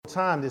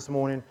time this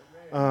morning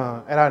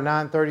at our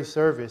 9:30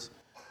 service.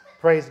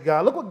 Praise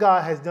God. Look what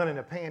God has done in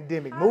the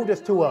pandemic. Moved us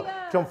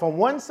from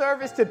one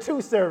service to two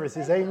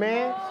services.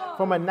 Amen.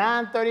 From a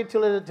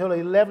 9:30 till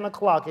 11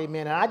 o'clock.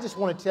 Amen. And I just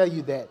want to tell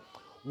you that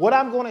what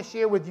I'm going to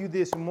share with you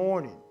this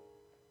morning,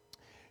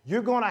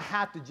 you're going to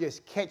have to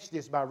just catch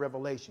this by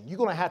revelation. You're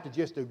going to have to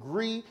just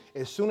agree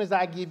as soon as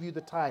I give you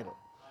the title.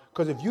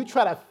 Because if you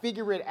try to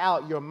figure it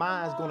out, your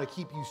mind's going to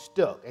keep you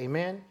stuck.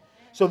 Amen.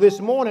 So this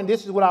morning,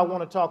 this is what I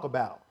want to talk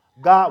about.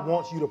 God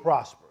wants you to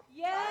prosper.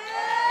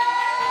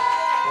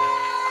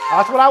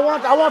 That's what I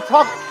want to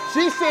talk.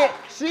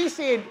 She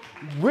said,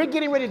 we're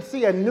getting ready to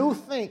see a new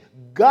thing.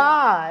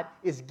 God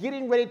is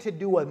getting ready to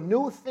do a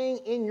new thing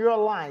in your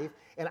life.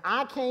 And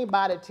I came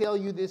by to tell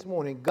you this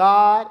morning,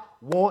 God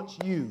wants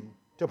you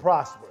to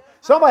prosper.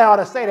 Somebody ought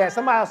to say that.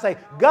 Somebody ought to say,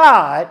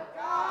 God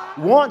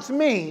wants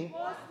me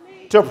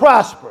to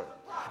prosper.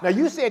 Now,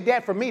 you said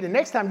that for me. The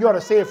next time you ought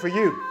to say it for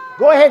you.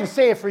 Go ahead and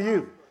say it for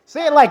you.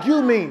 Say it like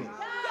you mean it.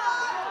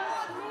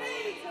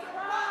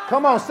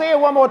 Come on, say it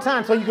one more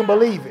time so you can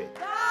believe it.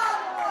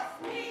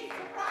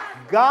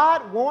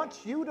 God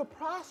wants you to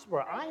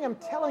prosper. I am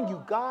telling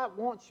you, God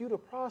wants you to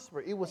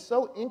prosper. It was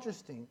so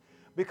interesting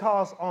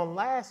because on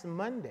last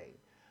Monday,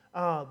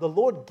 the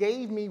Lord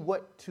gave me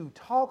what to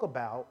talk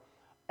about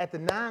at the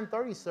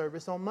 9:30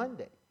 service on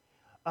Monday.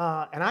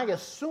 And I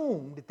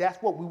assumed that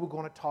that's what we were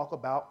going to talk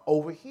about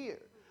over here.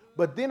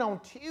 But then on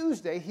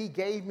Tuesday, he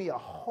gave me a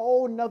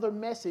whole nother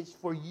message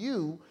for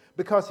you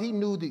because he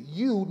knew that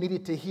you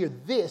needed to hear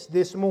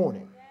this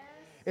morning.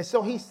 And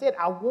so he said,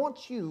 I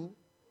want you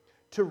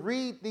to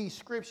read these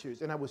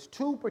scriptures. And there was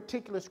two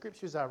particular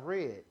scriptures I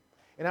read.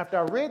 And after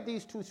I read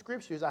these two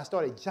scriptures, I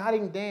started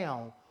jotting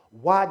down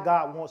why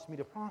God wants me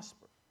to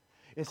prosper.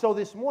 And so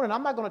this morning,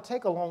 I'm not going to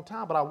take a long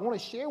time, but I want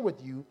to share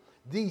with you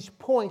these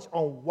points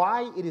on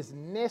why it is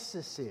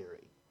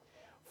necessary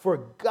for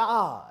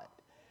God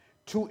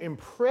to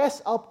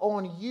impress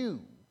upon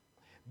you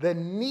the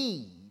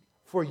need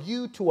for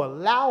you to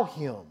allow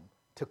him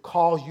to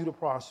cause you to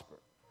prosper.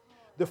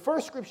 The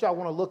first scripture I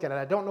want to look at, and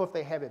I don't know if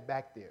they have it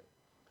back there,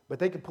 but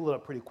they can pull it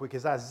up pretty quick,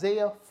 is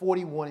Isaiah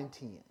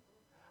 41:10.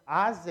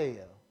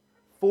 Isaiah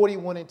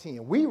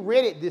 41:10. We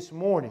read it this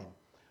morning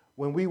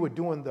when we were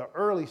doing the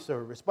early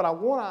service, but I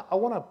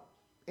want to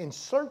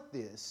insert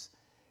this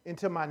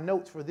into my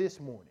notes for this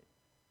morning.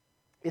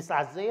 It's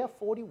Isaiah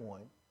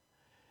 41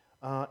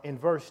 in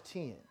verse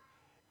 10.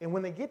 And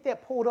when they get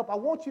that pulled up, I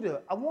want you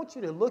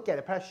to look at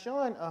it. Pastor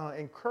Sean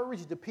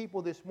encouraged the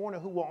people this morning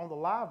who were on the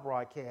live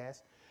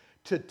broadcast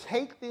to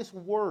take this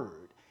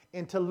word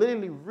and to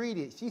literally read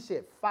it. She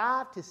said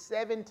 5 to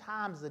 7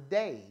 times a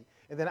day.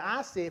 And then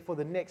I said for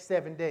the next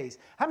 7 days.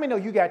 How many know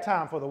you got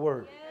time for the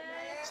word?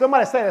 Yes.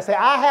 Somebody say that. Say,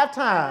 I have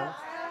time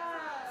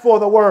for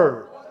the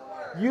word.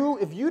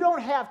 If you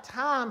don't have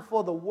time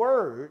for the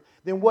word,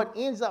 then what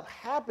ends up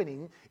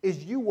happening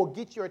is you will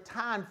get your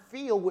time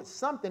filled with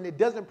something that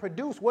doesn't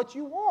produce what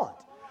you want.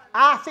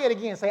 I say it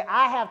again. Say,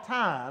 I have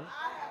time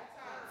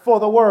for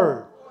the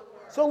word.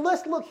 So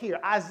let's look here.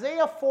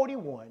 Isaiah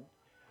 41,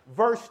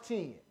 verse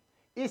 10.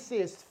 It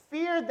says,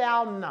 fear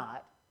thou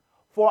not,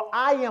 for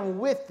I am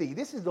with thee.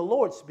 This is the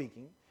Lord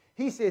speaking.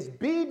 He says,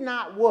 be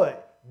not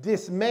what?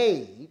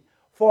 Dismayed,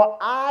 for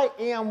I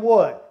am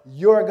what?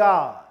 Your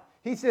God.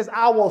 He says,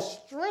 I will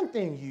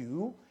strengthen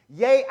you.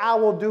 Yea, I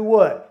will do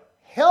what?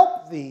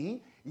 Help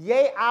thee.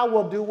 Yea, I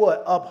will do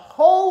what?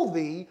 Uphold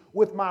thee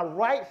with my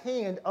right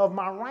hand of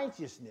my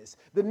righteousness.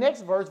 The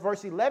next verse,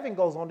 verse 11,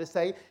 goes on to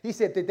say, he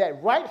said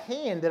that right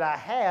hand that I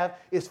have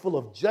is full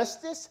of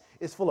justice,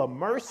 is full of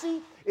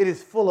mercy, it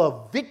is full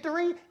of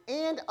victory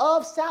and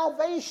of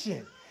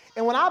salvation.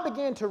 And when I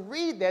began to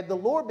read that, the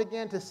Lord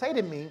began to say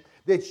to me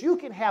that you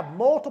can have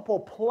multiple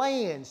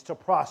plans to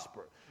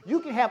prosper. You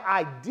can have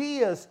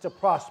ideas to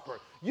prosper.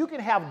 You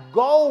can have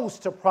goals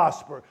to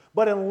prosper.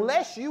 But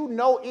unless you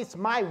know it's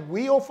my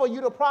will for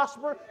you to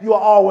prosper, you will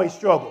always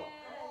struggle.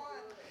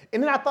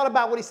 And then I thought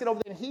about what he said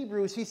over there in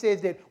Hebrews. He says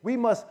that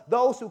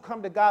those who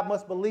come to God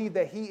must believe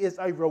that he is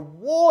a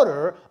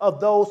rewarder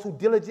of those who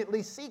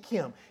diligently seek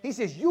him. He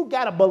says, you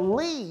got to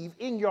believe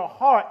in your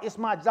heart it's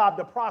my job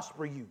to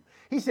prosper you.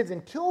 He says,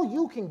 until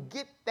you can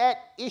get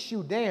that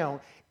issue down,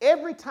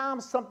 every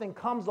time something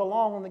comes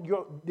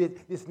along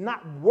that's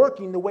not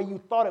working the way you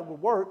thought it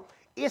would work,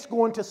 it's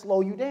going to slow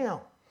you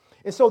down.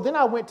 And so then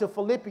I went to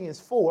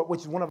Philippians 4,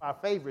 which is one of our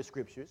favorite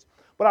scriptures.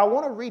 But I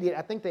want to read it.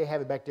 I think they have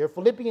it back there.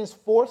 Philippians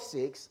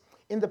 4:6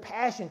 in the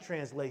Passion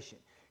Translation.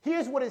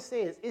 Here's what it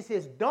says. It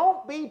says,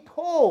 don't be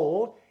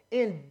pulled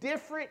in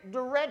different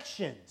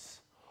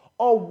directions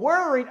or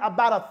worried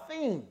about a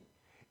thing.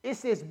 It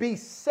says, be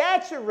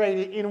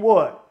saturated in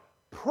what?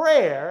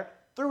 Prayer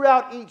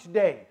throughout each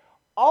day,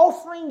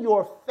 offering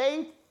your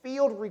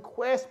faith-filled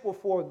requests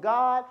before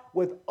God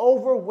with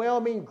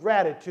overwhelming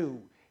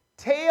gratitude.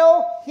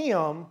 Tell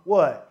him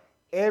what?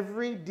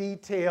 Every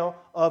detail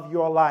of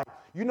your life.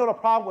 You know the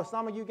problem with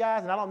some of you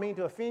guys, and I don't mean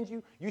to offend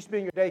you, you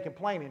spend your day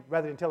complaining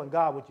rather than telling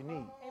God what you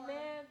need.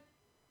 Amen.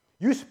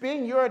 You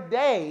spend your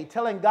day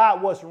telling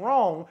God what's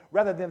wrong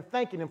rather than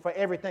thanking him for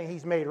everything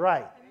he's made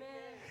right. Amen.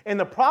 And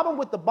the problem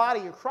with the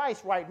body of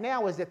Christ right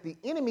now is that the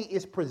enemy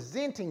is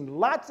presenting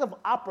lots of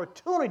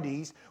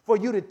opportunities for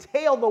you to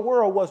tell the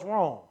world what's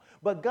wrong.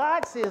 But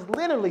God says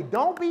literally,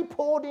 don't be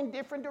pulled in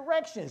different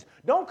directions.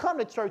 Don't come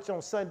to church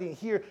on Sunday and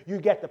hear you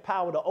get the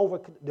power to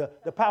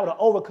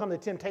overcome the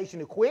temptation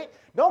to quit.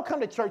 Don't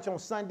come to church on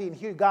Sunday and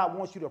hear God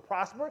wants you to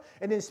prosper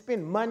and then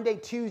spend Monday,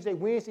 Tuesday,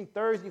 Wednesday,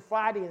 Thursday,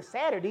 Friday, and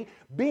Saturday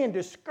being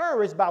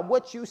discouraged by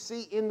what you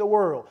see in the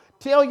world.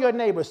 Tell your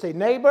neighbor, say,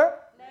 neighbor.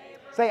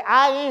 Say,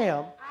 I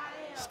am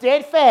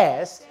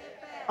steadfast,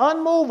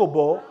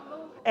 unmovable,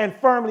 and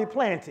firmly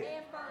planted.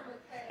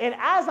 And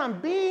as I'm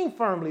being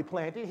firmly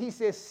planted, he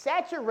says,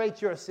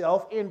 saturate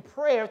yourself in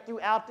prayer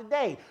throughout the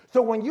day.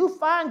 So when you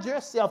find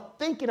yourself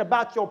thinking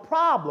about your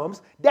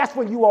problems, that's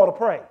when you ought to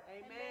pray.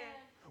 Amen.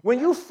 When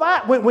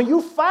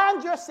you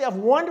find yourself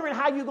wondering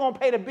how you're going to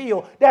pay the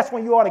bill, that's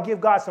when you ought to give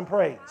God some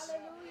praise. Hallelujah.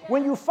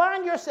 When you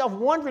find yourself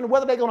wondering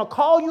whether they're going to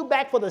call you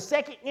back for the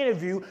second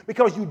interview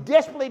because you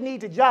desperately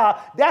need the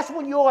job, that's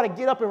when you ought to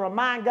get up and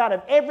remind God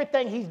of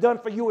everything he's done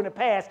for you in the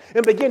past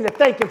and begin to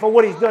thank him for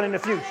what he's done in the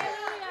future.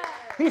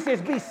 He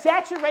says, be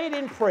saturated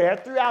in prayer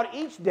throughout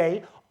each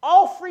day,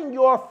 offering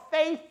your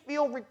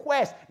faith-filled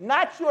requests,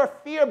 not your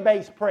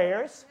fear-based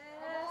prayers.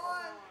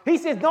 He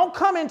says, don't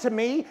come into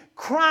me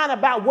crying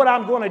about what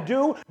I'm going to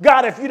do.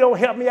 God, if you don't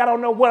help me, I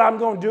don't know what I'm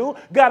going to do.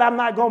 God, I'm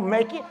not going to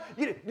make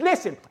it.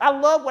 Listen, I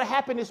love what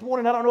happened this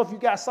morning. I don't know if you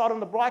guys saw it on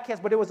the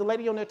broadcast, but there was a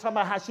lady on there talking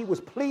about how she was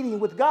pleading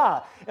with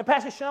God. And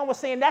Pastor Sean was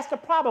saying that's the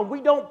problem.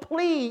 We don't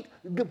plead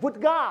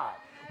with God.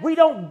 We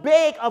don't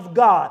beg of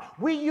God.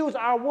 We use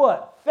our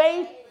what?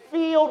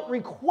 Faith-filled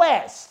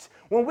request.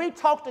 When we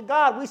talk to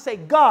God, we say,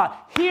 God,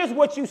 here's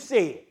what you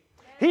said.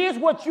 Here's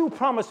what you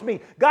promised me.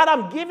 God,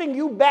 I'm giving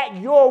you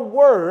back your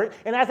word.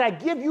 And as I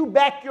give you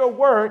back your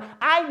word,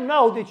 I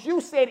know that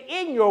you said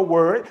in your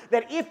word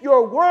that if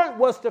your word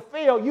was to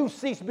fail, you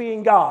cease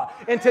being God.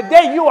 And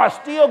today you are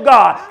still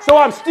God. So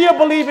I'm still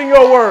believing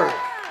your word.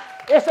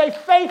 It's a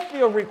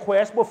faith-filled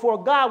request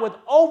before God with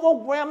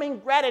overwhelming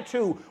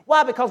gratitude.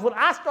 Why? Because when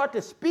I start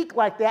to speak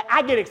like that,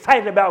 I get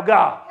excited about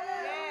God.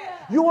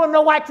 You want to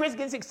know why Chris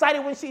gets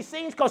excited when she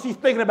sings? Because she's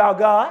thinking about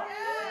God.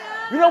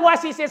 You know why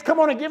she says, come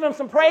on and give him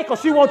some praise?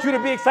 Because she wants you to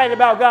be excited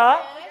about God.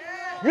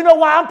 You know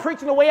why I'm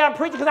preaching the way I'm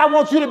preaching? Because I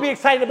want you to be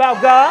excited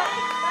about God.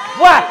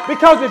 Why?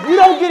 Because if you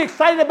don't get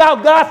excited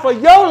about God for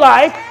your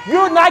life,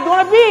 you're not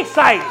going to be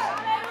excited.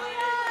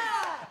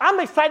 I'm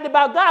excited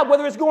about God,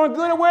 whether it's going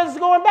good or whether it's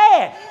going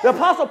bad. The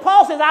Apostle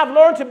Paul says, I've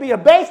learned to be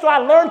abased, so I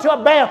learned to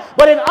abound.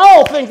 But in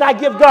all things, I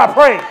give God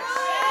praise.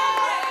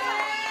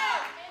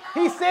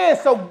 He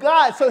says,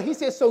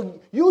 so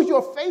use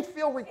your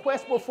faith-filled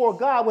request before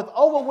God with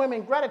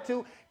overwhelming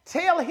gratitude.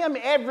 Tell him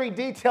every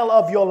detail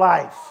of your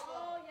life.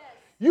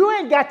 You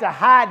ain't got to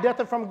hide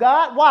nothing from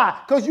God. Why?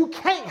 Because you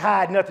can't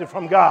hide nothing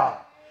from God.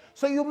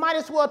 So you might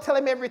as well tell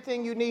him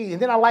everything you need.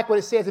 And then I like what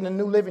it says in the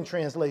New Living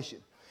Translation.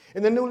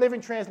 In the New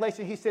Living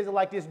Translation, he says it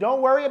like this: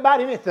 don't worry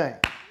about anything.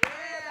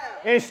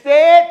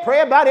 Instead,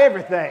 pray about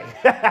everything.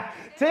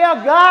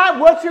 Tell God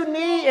what you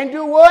need and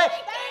do what?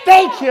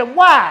 Thank him.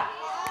 Why?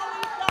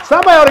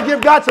 Somebody ought to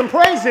give God some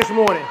praise this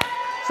morning.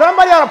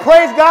 Somebody ought to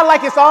praise God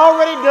like it's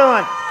already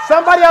done.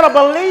 Somebody ought to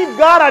believe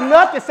God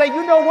enough to say,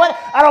 you know what?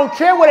 I don't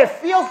care what it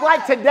feels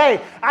like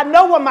today. I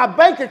know what my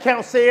bank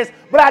account says,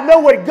 but I know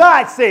what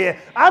God said.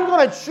 I'm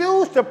going to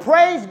choose to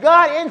praise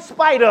God in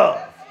spite of.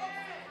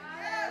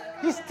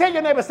 You tell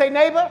your neighbor, say,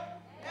 neighbor.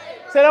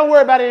 Say, don't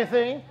worry about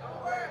anything.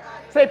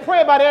 Say,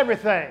 pray about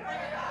everything.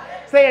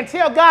 Say, and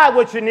tell God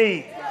what you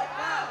need.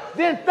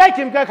 Then thank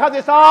him because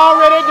it's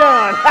already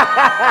done.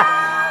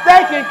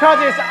 Thank him because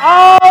it's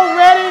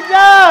already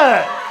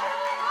done.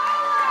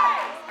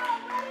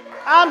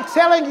 I'm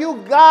telling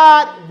you,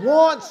 God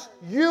wants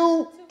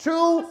you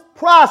to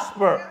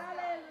prosper.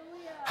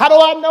 How do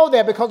I know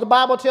that? Because the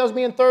Bible tells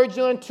me in 3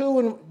 John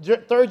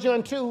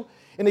 2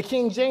 in the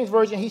King James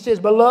Version, he says,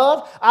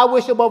 beloved, I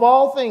wish above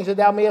all things that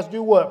thou mayest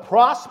do what?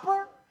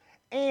 Prosper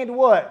and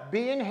what?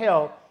 Be in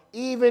health,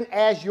 even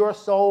as your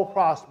soul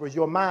prospers,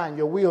 your mind,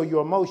 your will,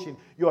 your emotion,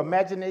 your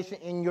imagination,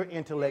 and your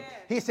intellect.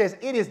 He says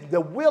it is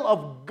the will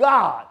of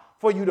God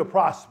for you to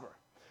prosper.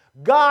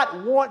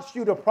 God wants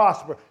you to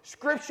prosper.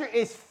 Scripture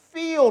is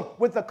filled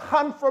with the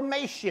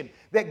confirmation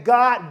that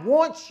God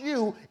wants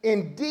you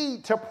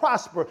indeed to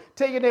prosper.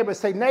 Tell your neighbor,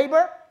 say,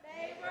 neighbor,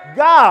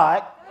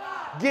 God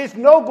gets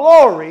no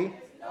glory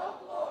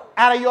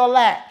out of your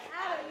lack.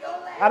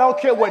 I don't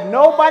care what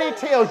nobody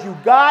tells you.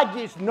 God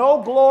gets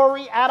no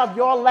glory out of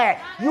your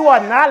lack. You are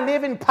not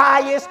living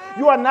pious.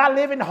 You are not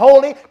living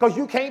holy because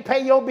you can't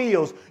pay your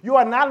bills. You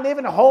are not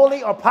living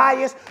holy or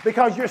pious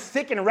because you're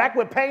sick and racked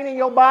with pain in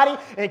your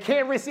body and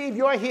can't receive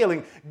your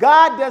healing.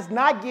 God does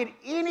not get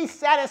any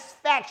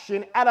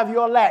satisfaction out of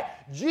your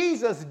lack.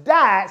 Jesus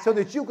died so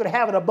that you could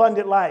have an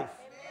abundant life.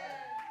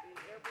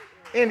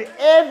 In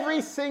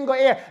every single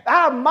area.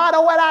 Our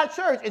motto at our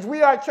church is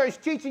we are a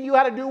church teaching you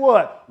how to do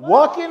what?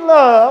 Walk in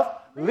love.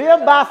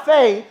 Live by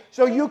faith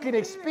so you can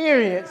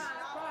experience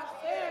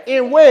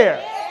in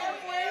where?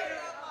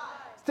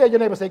 Tell your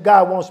neighbor, say,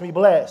 God wants me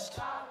blessed.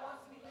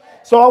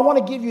 So I want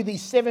to give you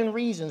these 7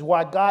 reasons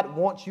why God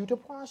wants you to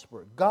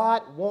prosper.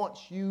 God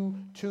wants you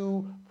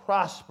to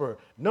prosper.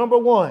 Number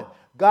 1,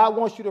 God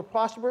wants you to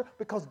prosper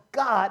because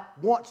God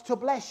wants to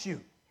bless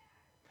you.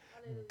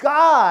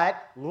 God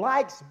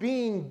likes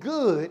being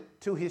good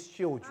to his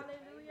children.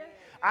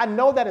 I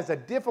know that is a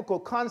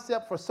difficult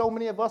concept for so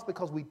many of us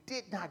because we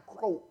did not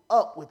grow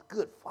up with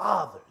good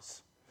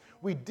fathers.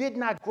 We did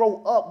not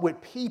grow up with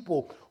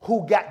people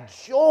who got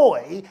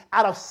joy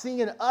out of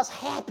seeing us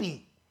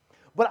happy.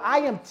 But I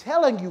am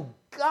telling you,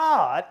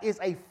 God is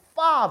a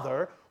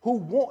father who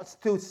wants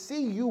to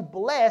see you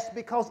blessed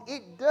because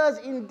it does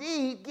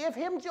indeed give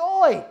him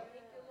joy.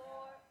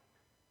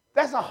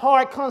 That's a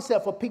hard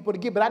concept for people to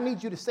get, but I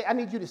need you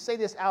to say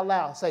this out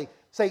loud. Say,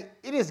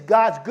 it is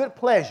God's good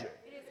pleasure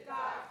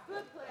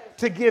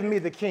to give me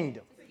the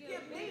kingdom.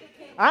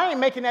 I ain't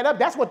making that up.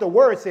 That's what the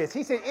word says.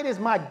 He said, it is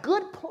my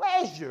good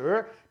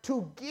pleasure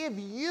to give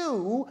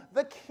you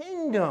the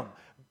kingdom.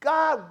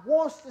 God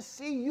wants to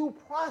see you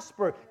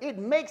prosper. It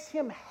makes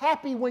him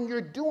happy when you're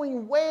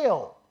doing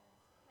well.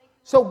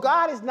 So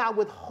God is not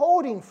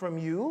withholding from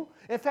you.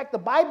 In fact, the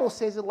Bible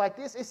says it like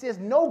this. It says,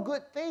 no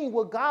good thing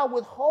will God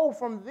withhold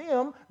from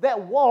them that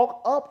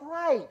walk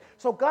upright.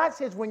 So God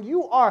says, when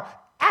you are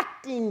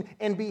acting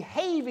and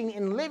behaving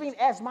and living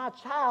as my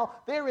child,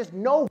 there is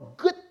no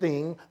good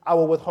thing I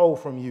will withhold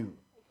from you.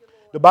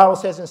 The Bible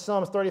says in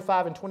Psalms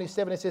 35 and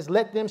 27, it says,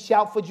 let them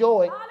shout for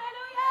joy.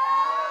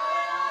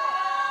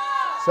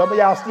 Some of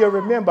y'all still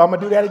remember. I'm going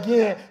to do that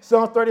again.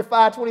 Psalms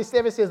 35,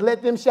 27 says,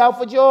 let them shout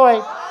for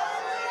joy.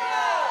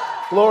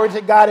 Glory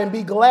to God, and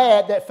be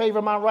glad that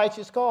favor my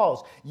righteous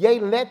cause. Yea,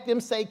 let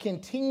them say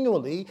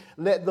continually,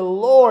 let the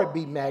Lord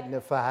be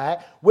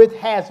magnified, which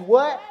has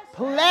what?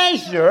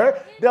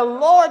 Pleasure. The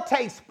Lord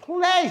takes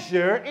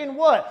pleasure in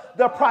what?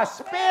 The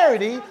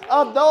prosperity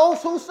of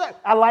those who serve.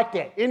 I like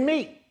that. In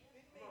me.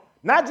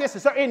 Not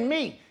just in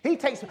me.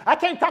 I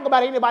can't talk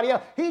about anybody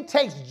else. He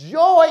takes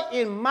joy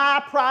in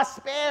my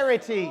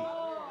prosperity.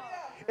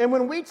 And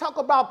when we talk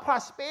about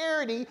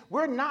prosperity,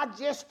 we're not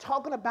just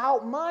talking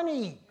about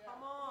money.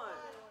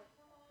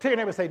 Tell your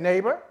neighbor, say,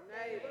 neighbor.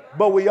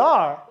 But we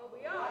are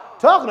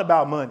talking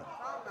about money.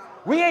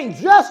 We ain't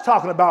just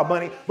talking about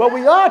money, but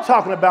we are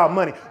talking about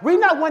money. We're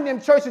not one of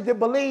them churches that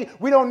believe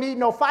we don't need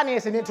no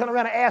finances and then turn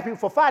around and ask people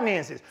for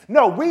finances.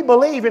 No, we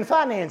believe in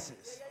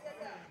finances.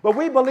 But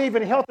we believe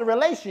in healthy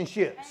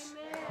relationships.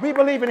 We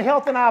believe in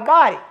health in our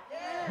body.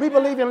 We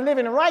believe in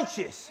living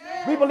righteous.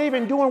 We believe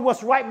in doing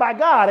what's right by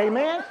God.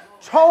 Amen.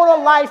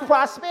 Total life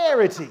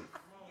prosperity.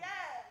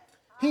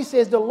 He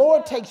says the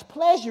Lord takes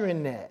pleasure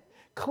in that.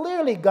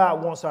 Clearly,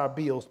 God wants our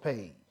bills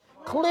paid.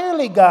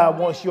 Clearly, God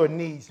wants your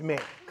needs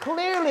met.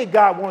 Clearly,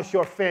 God wants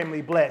your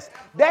family blessed.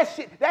 That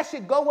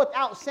should go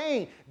without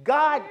saying.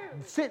 God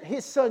sent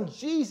his son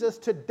Jesus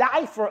to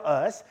die for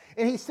us,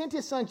 and he sent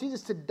his son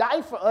Jesus to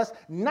die for us,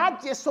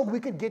 not just so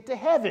we could get to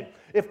heaven.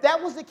 If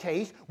that was the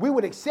case, we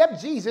would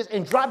accept Jesus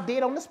and drop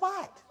dead on the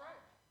spot.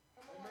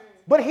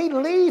 But he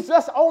leaves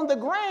us on the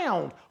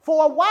ground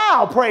for a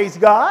while, praise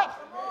God.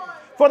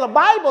 For the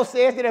Bible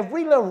says that if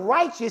we live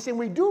righteous and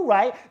we do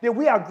right, then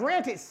we are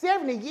granted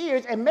 70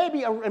 years and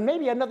maybe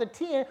another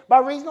 10 by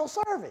reason of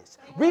service.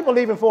 We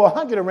believe in for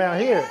 100 around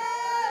here.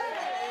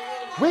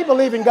 We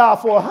believe in God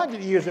for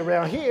 100 years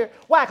around here.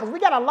 Why? Because we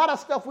got a lot of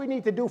stuff we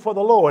need to do for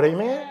the Lord.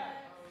 Amen?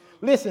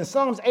 Listen,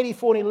 Psalms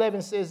 84 and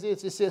 11 says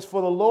this. It says,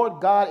 for the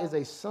Lord God is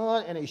a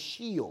sun and a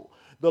shield.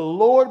 The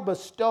Lord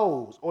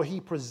bestows, or he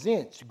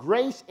presents,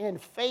 grace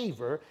and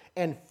favor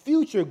and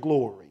future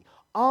glory,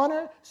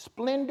 honor,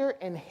 splendor,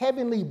 and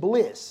heavenly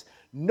bliss.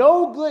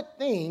 No good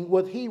thing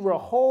will he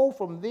withhold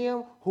from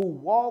them who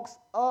walks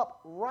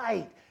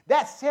upright.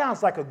 That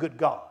sounds like a good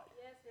God.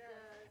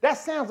 That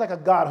sounds like a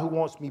God who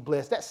wants me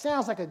blessed. That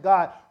sounds like a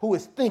God who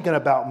is thinking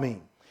about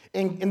me.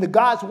 In the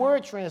God's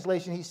Word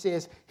translation, he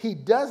says, he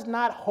does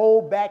not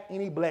hold back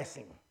any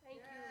blessing.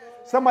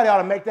 Somebody ought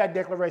to make that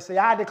declaration. Say,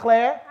 I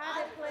declare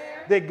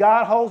that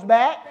God holds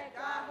back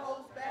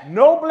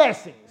no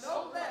blessings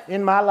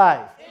in my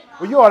life.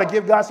 Well, you ought to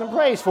give God some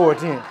praise for it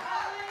then.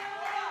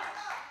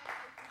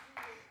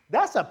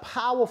 That's a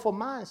powerful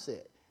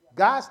mindset.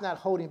 God's not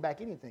holding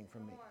back anything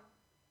from me.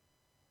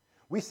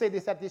 We say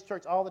this at this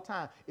church all the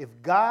time. If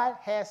God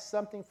has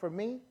something for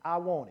me, I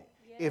want it.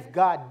 If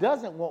God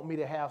doesn't want me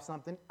to have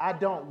something, I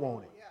don't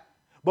want it.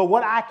 But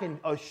what I can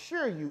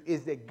assure you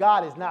is that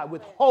God is not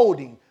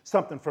withholding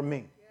something from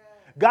me.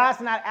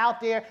 God's not out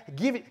there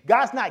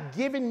God's not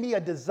giving me a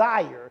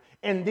desire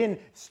and then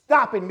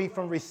stopping me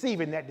from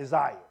receiving that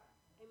desire.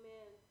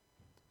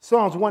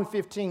 Psalms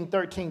 115,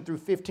 13 through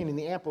 15 in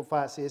the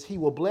Amplified says, he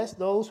will bless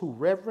those who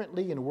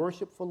reverently and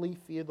worshipfully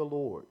fear the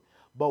Lord,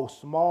 both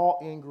small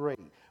and great.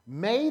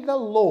 May the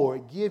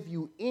Lord give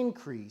you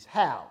increase.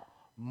 How?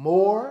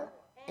 More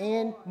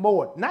and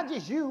more. Not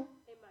just you,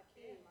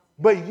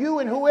 but you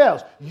and who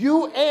else?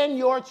 You and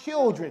your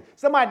children.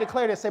 Somebody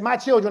declare that. Say, my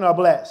children are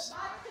blessed.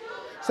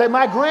 Say,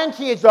 my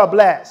grandkids are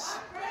blessed.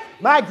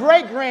 My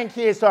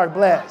great-grandkids are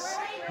blessed.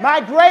 My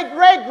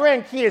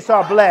great-great-grandkids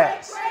are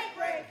blessed.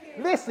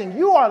 Listen,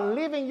 you are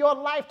living your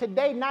life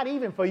today not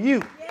even for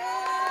you.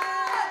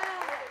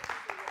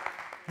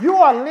 You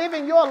are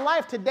living your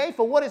life today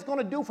for what it's going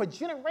to do for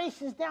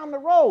generations down the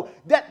road.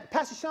 That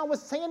Pastor Sean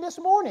was saying this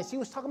morning. She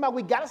was talking about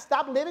we got to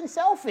stop living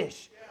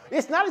selfish.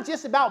 It's not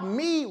just about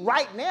me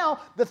right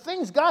now. The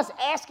things God's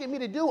asking me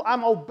to do,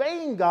 I'm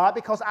obeying God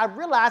because I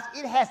realize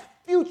it has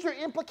future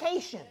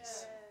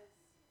implications.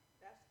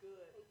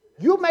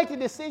 You make a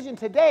decision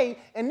today,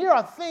 and there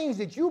are things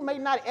that you may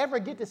not ever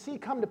get to see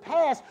come to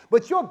pass,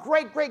 but your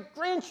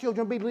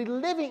great-great-grandchildren will be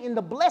living in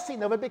the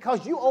blessing of it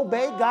because you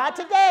obey God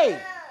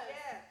today.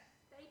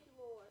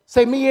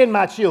 Say, me and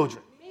my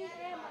children.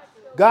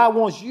 God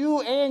wants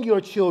you and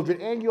your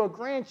children and your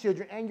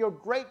grandchildren and your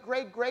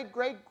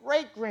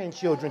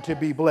great-great-great-great-great-grandchildren to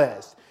be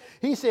blessed.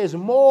 He says,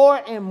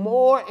 more and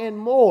more and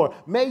more,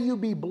 may you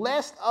be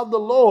blessed of the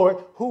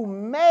Lord who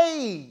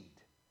made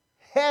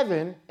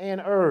heaven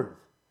and earth.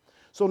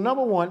 So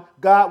number one,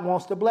 God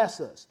wants to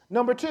bless us.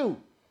 Number two,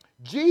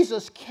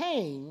 Jesus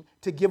came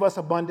to give us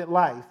abundant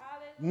life,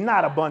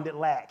 not abundant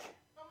lack.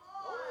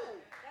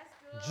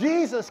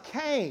 Jesus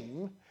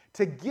came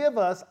to give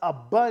us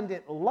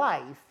abundant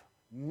life,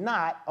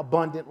 not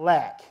abundant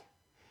lack.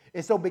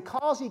 And so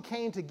because he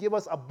came to give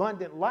us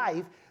abundant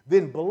life,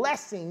 then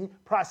blessing,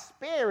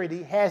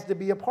 prosperity has to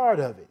be a part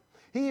of it.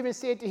 He even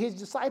said to his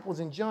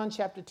disciples in John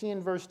chapter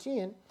 10, verse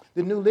 10,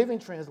 the New Living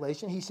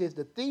Translation, he says,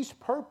 the thief's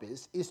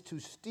purpose is to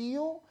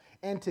steal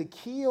and to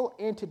kill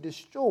and to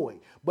destroy.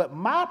 But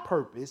my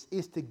purpose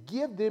is to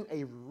give them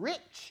a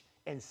rich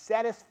and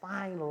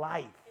satisfying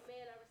life.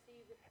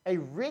 A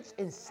rich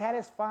and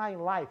satisfying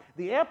life.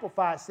 The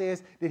Amplified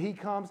says that he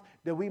comes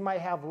that we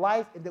might have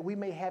life and that we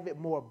may have it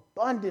more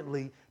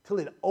abundantly till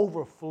it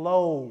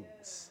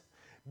overflows.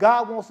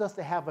 God wants us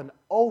to have an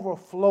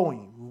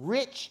overflowing,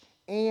 rich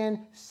and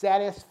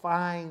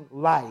satisfying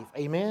life.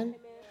 Amen?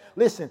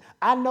 Listen,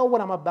 I know what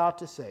I'm about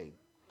to say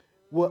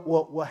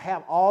will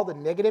have all the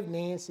negative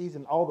Nancy's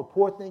and all the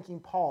poor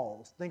thinking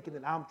Pauls thinking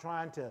that I'm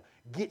trying to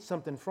get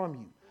something from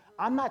you.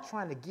 I'm not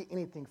trying to get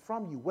anything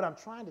from you. What I'm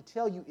trying to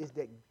tell you is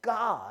that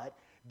God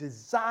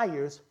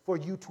desires for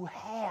you to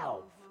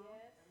have.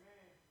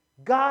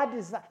 God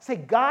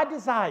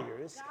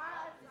desires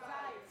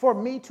for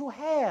me to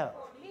have.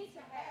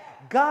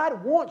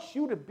 God wants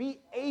you to be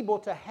able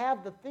to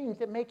have the things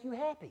that make you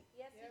happy.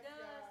 Yes,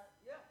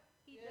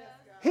 he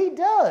does. He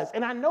does.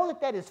 And I know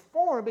that is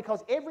foreign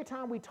because every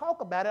time we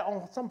talk about it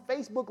on some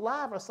Facebook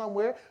Live or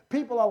somewhere,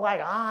 people are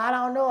like, I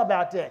don't know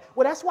about that.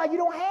 Well, that's why you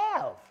don't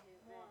have.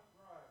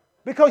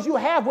 Because you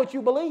have what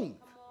you believe.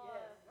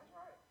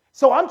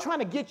 So I'm trying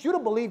to get you to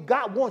believe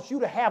God wants you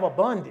to have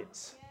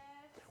abundance.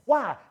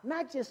 Why?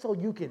 Not just so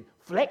you can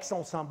flex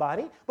on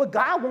somebody, but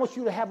God wants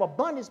you to have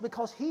abundance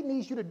because he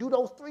needs you to do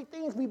those three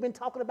things we've been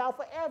talking about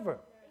forever.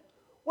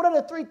 What are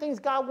the three things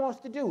God wants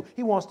to do?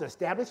 He wants to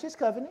establish his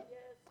covenant.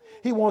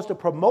 He wants to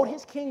promote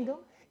his kingdom.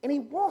 And he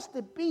wants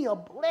to be a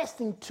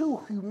blessing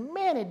to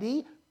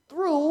humanity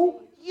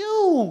through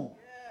you.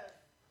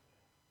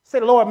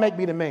 Say, Lord, make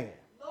me the man.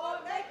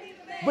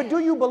 But do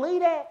you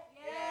believe that?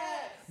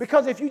 Yes.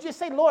 Because if you just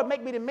say, Lord,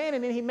 make me the man,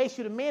 and then he makes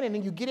you the man, and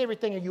then you get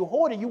everything and you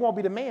hoard it, you won't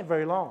be the man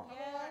very long.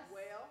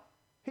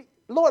 Yes.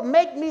 Lord,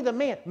 make me the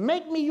man.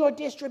 Make me your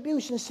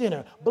distribution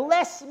center.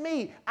 Bless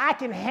me. I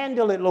can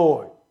handle it,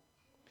 Lord.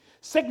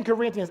 2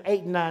 Corinthians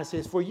 8:9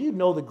 says, for you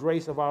know the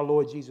grace of our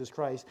Lord Jesus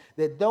Christ,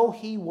 that though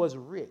he was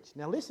rich.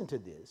 Now listen to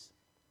this.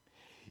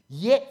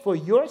 Yet for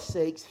your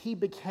sakes he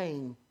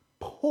became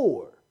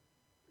poor,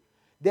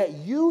 that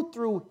you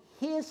through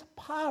his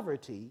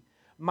poverty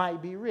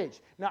might be rich.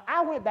 Now,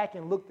 I went back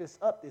and looked this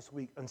up this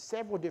week in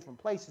several different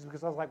places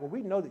because I was like, well,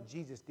 we know that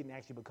Jesus didn't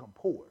actually become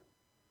poor.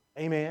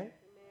 Amen?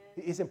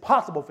 It's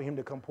impossible for him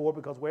to become poor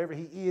because wherever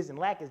he is and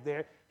lack is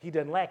there, he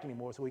doesn't lack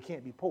anymore, so he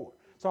can't be poor.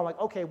 So I'm like,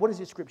 okay, what does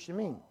this scripture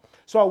mean?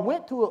 So I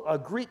went to a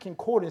Greek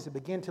concordance and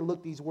began to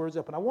look these words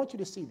up, and I want you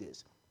to see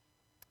this.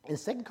 In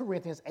 2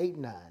 Corinthians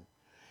 8:9,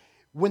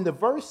 when the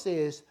verse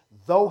says,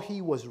 though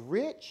he was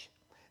rich,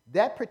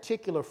 that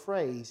particular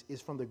phrase is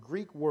from the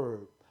Greek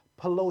word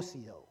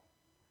pelosio.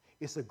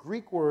 It's a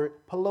Greek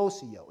word,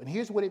 pelosio. And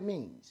here's what it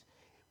means.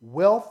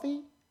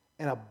 Wealthy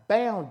and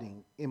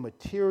abounding in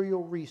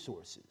material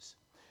resources.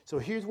 So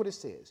here's what it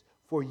says.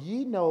 For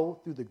ye know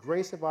through the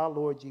grace of our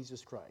Lord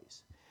Jesus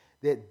Christ,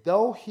 that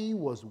though he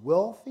was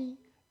wealthy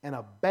and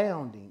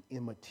abounding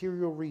in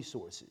material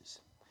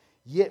resources,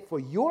 yet for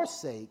your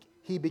sake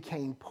he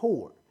became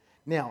poor.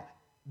 Now,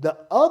 the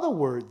other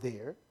word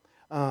there,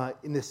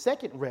 in the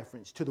second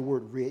reference to the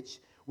word rich,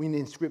 when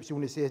in scripture,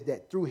 when it says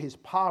that through his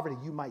poverty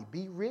you might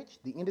be rich,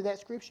 the end of that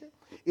scripture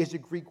is the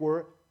Greek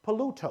word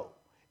peluto.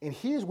 And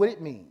here's what it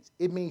means.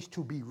 It means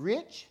to be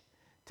rich,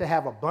 to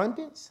have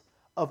abundance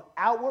of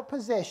outward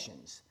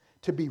possessions,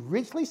 to be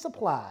richly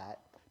supplied,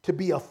 to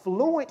be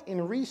affluent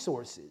in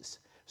resources,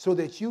 so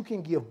that you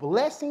can give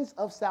blessings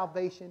of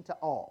salvation to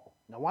all.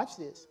 Now watch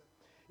this.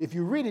 If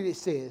you read it, it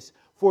says,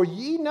 for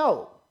ye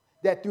know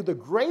that through the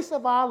grace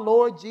of our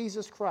Lord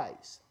Jesus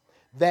Christ,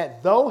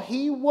 that though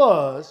he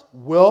was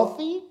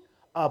wealthy,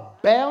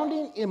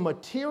 abounding in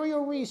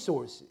material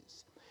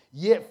resources,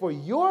 yet for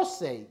your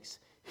sakes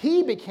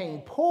he became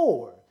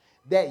poor,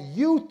 that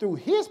you through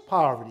his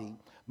poverty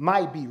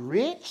might be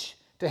rich,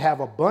 to have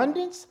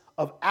abundance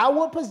of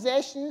our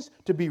possessions,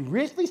 to be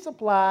richly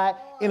supplied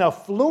in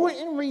affluent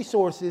in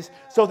resources,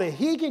 so that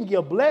he can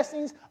give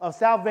blessings of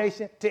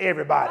salvation to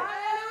everybody.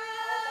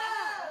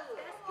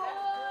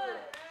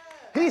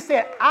 He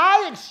said,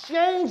 I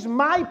exchanged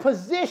my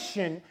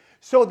position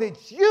so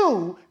that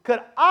you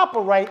could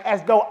operate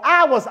as though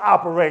I was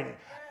operating.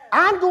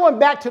 I'm going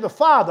back to the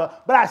Father,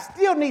 but I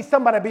still need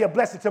somebody to be a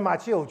blessing to my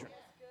children.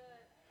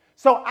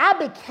 So I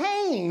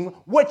became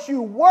what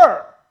you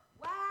were.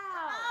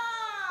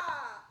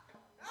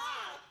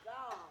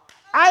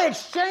 I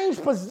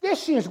exchanged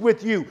positions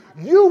with you.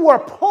 You were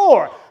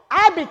poor.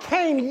 I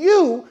became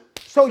you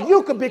so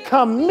you could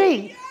become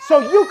me,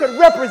 so you could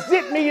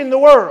represent me in the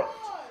world.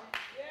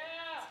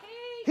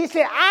 He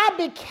said, I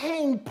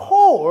became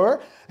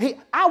poor.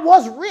 I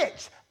was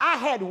rich. I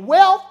had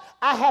wealth.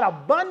 I had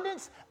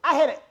abundance. I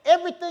had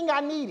everything I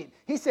needed.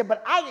 He said,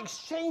 but I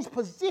exchanged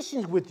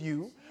positions with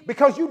you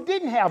because you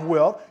didn't have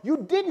wealth.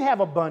 You didn't have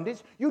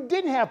abundance. You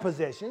didn't have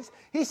possessions.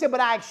 He said, but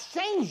I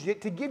exchanged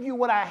it to give you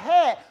what I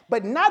had,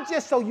 but not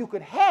just so you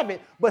could have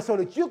it, but so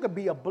that you could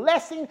be a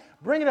blessing,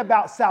 bringing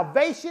about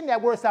salvation.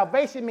 That word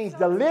salvation means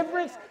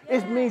deliverance.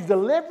 It means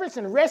deliverance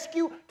and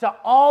rescue to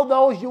all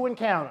those you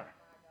encounter.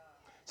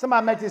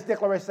 Somebody make this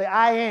declaration. Say,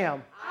 I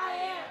am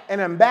an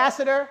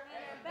ambassador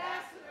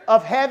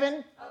of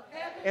heaven,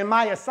 and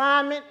my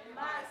assignment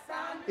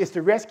is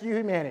to rescue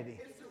humanity.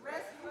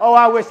 Oh,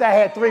 I wish I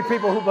had 3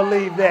 people who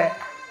believe that.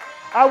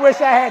 I wish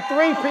I had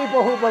 3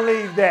 people who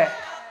believe that.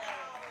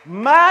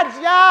 My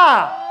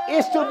job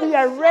is to be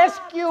a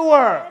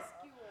rescuer.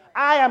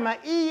 I am an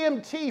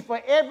EMT for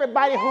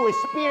everybody who is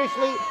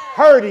spiritually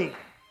hurting.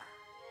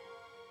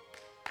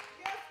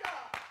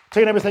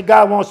 Tell your neighbor, say,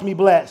 God wants me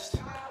blessed.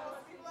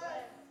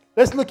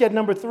 Let's look at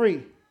number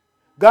 3.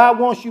 God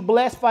wants you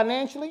blessed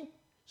financially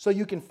so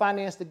you can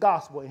finance the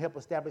gospel and help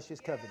establish his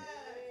covenant.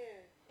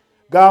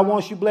 God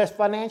wants you blessed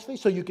financially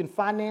so you can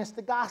finance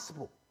the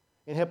gospel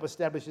and help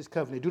establish his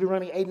covenant.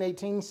 Deuteronomy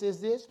 8:18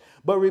 says this,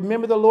 but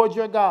remember the Lord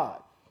your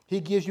God. He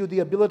gives you the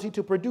ability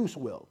to produce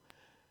wealth.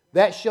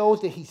 That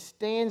shows that he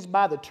stands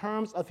by the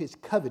terms of his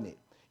covenant.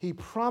 He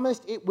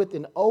promised it with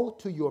an oath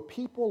to your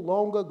people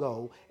long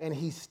ago, and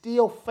he's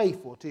still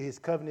faithful to his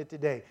covenant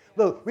today.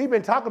 Look, we've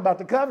been talking about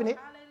the covenant.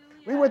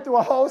 We went through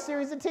a whole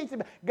series of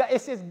teaching.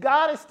 It says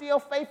God is still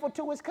faithful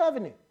to his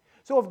covenant.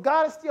 So if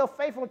God is still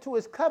faithful to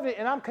his covenant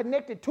and I'm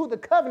connected to the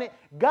covenant,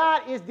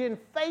 God is then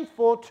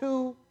faithful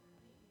to,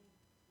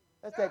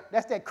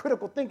 that's that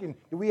critical thinking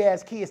that we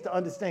ask kids to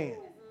understand.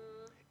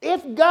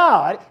 If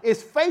God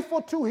is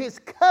faithful to his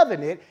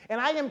covenant and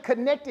I am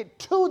connected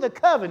to the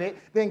covenant,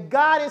 then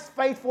God is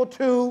faithful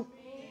to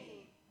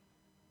me.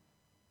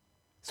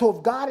 So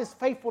if God is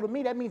faithful to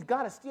me, that means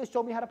God has still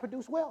shown me how to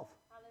produce wealth.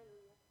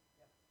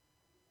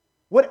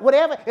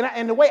 Whatever,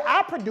 and the way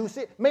I produce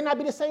it may not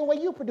be the same way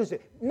you produce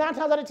it. 9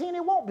 times out of 10,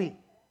 it won't be.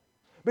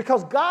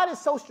 Because God is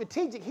so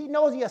strategic, he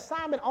knows the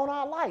assignment on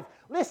our life.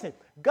 Listen,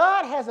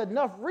 God has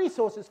enough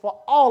resources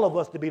for all of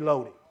us to be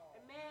loaded.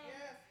 Amen.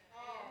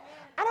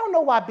 I don't know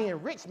why being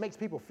rich makes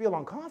people feel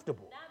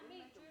uncomfortable.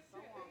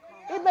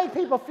 It makes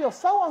people feel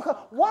so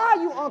uncomfortable. Why are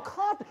you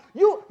uncomfortable?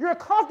 You're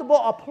comfortable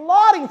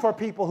applauding for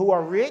people who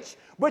are rich,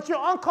 but you're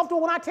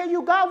uncomfortable when I tell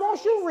you God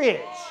wants you rich.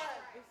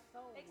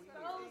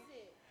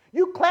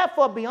 You clap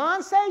for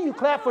Beyonce, you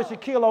clap for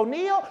Shaquille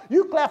O'Neal,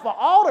 you clap for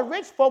all the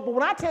rich folk, but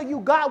when I tell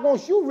you God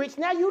wants you rich,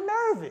 now you're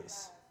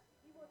nervous.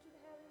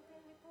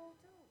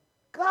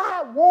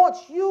 God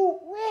wants you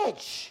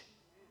rich.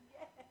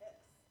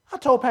 I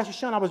told Pastor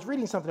Sean I was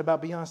reading something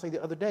about Beyonce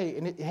the other day,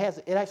 and it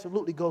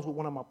absolutely goes with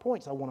one of my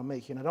points I want to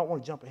make here, and I don't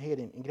want to jump ahead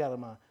and get out of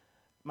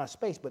my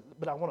space, but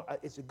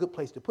it's a good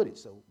place to put it,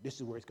 so this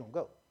is where it's going to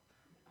go.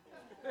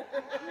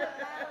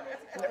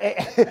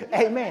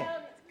 Amen.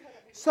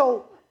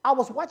 So I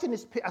was watching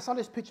I saw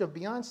this picture of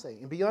Beyonce,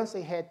 and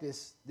Beyonce had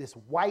this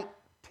white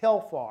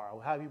Telfar,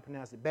 or however you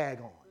pronounce it, bag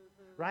on,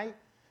 right?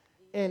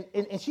 And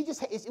she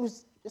just, it's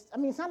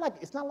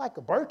not like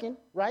a Birkin,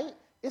 right?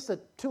 It's a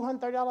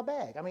 $230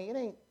 bag. I mean, it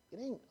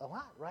ain't a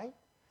lot, right?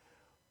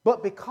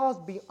 But because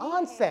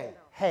Beyonce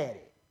had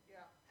it,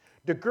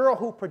 the girl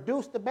who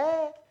produced the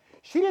bag,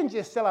 she didn't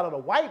just sell out of the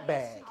white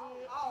bag.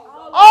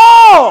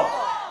 All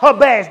her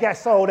bags got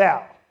sold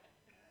out.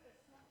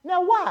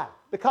 Now, why?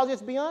 Because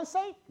it's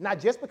Beyonce? Not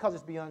just because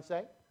it's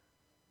Beyonce.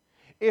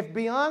 If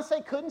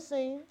Beyonce couldn't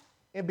sing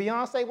and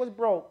Beyonce was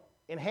broke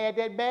and had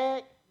that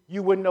bag,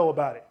 you wouldn't know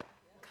about it.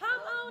 Come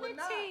on and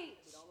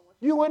teach.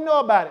 You wouldn't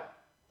know about it.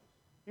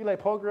 You like,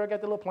 poor girl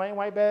got the little plain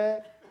white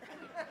bag.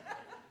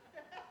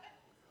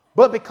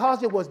 But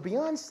because it was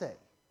Beyonce,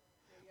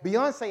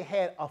 Beyonce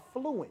had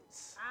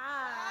affluence.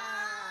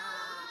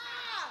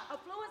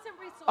 Affluence and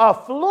resources.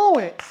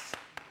 Affluence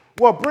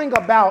will bring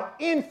about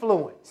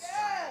influence.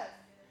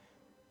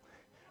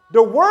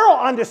 The world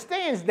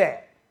understands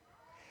that.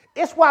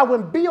 It's why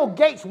when Bill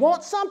Gates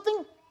wants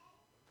something,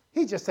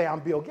 he just say, I'm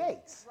Bill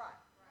Gates.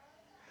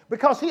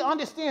 Because he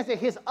understands that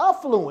his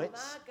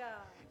affluence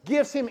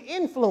gives him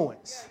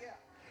influence.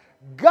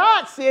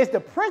 God says the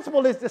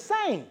principle is the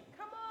same.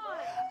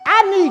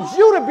 I need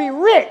you to be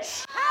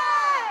rich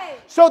Hey!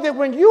 so that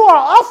when you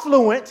are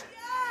affluent,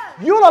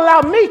 you'll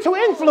allow me to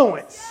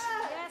influence.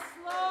 Yes,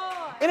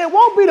 Lord. And it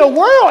won't be the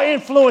world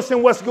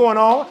influencing what's going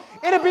on.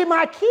 It'll be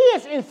my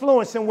kids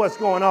influencing what's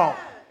going on.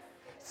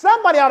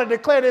 Somebody ought to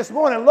declare this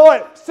morning,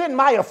 Lord, send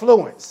my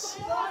affluence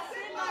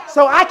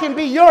so I can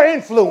be your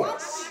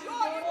influence.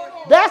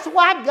 That's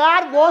why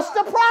God wants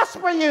to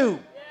prosper you.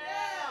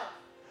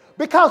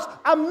 Because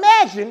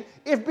imagine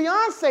if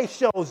Beyonce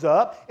shows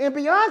up and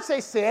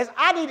Beyonce says,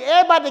 I need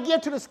everybody to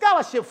give to the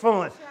scholarship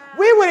fund.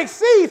 We would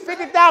exceed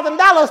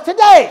 $50,000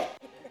 today.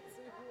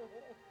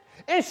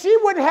 And she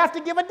wouldn't have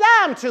to give a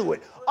dime to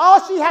it.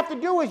 All she have to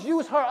do is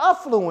use her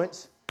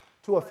affluence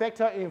to affect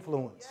her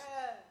influence.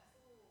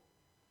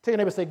 Tell your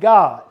neighbor, say,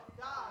 God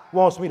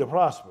wants me to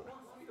prosper.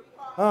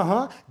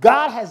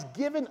 God has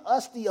given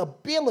us the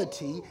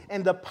ability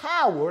and the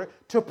power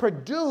to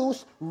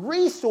produce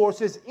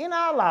resources in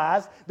our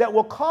lives that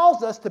will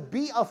cause us to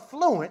be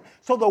affluent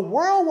so the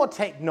world will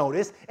take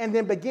notice and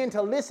then begin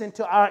to listen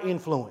to our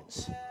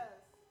influence.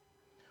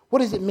 What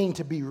does it mean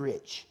to be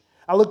rich?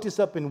 I looked this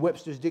up in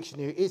Webster's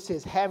dictionary. It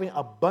says having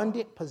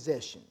abundant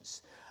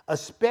possessions,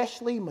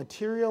 especially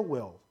material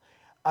wealth,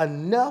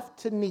 enough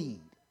to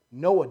need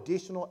no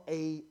additional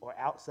aid or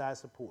outside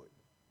support.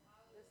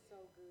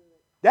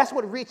 That's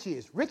what rich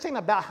is. Rich ain't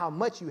about how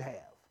much you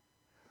have.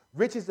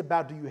 Rich is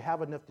about, do you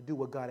have enough to do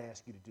what God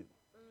asked you to do?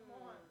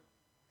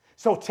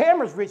 So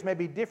Tamara's rich may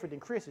be different than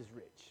Chris's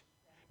rich.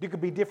 It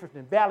could be different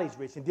than Valley's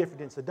rich and different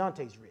than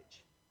Sedante's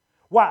rich.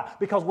 Why?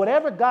 Because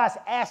whatever God's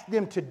asked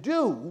them to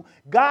do,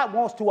 God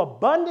wants to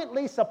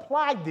abundantly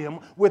supply them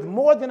with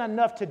more than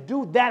enough to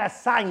do that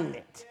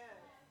assignment.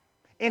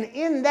 And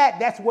in that,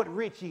 that's what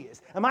rich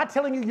is. Am I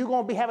telling you you're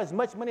going to have as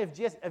much money as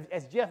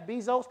Jeff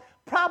Bezos?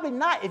 Probably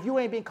not if you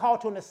ain't been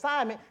called to an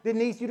assignment that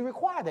needs you to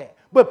require that.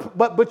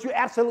 But you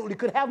absolutely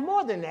could have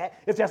more than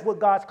that if that's what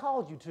God's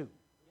called you to.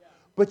 Yeah.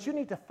 But you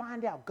need to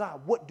find out,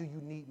 God, what do you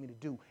need me to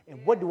do?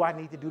 And what do I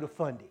need to do to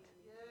fund it?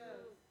 Yeah.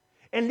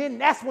 And then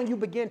that's when you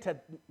begin to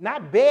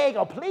not beg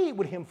or plead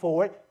with him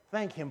for it,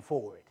 thank him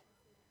for it.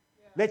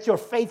 Yeah. Let your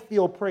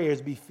faith-filled prayers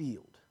be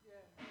filled.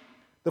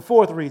 The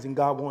fourth reason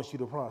God wants you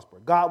to prosper.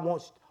 God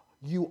wants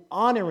you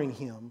honoring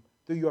him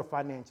through your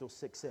financial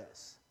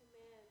success.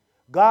 Amen.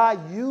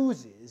 God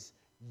uses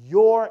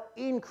your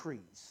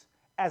increase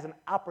as an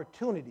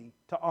opportunity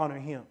to honor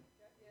him.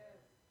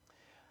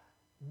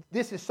 Yes.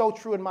 This is so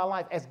true in my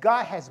life. As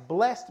God has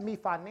blessed me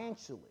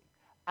financially,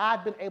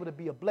 I've been able to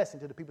be a blessing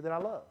to the people that I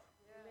love.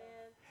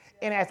 Yes.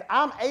 And as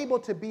I'm able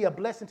to be a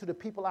blessing to the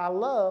people I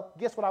love,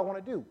 guess what I want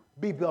to do?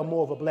 Be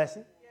more of a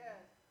blessing. Yes.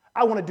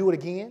 I want to do it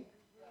again.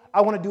 I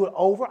want to do it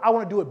over. I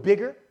want to do it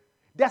bigger.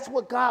 That's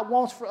what God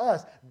wants for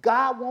us.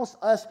 God wants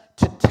us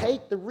to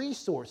take the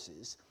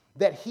resources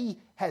that he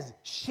has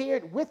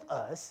shared with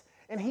us,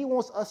 and he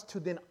wants us to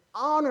then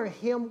honor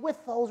him with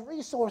those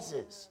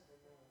resources.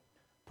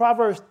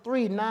 Proverbs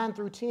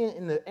 3:9-10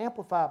 in the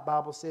Amplified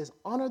Bible says,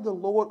 honor the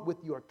Lord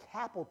with your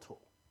capital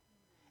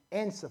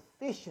and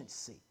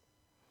sufficiency.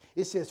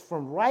 It says,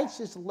 from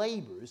righteous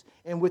labors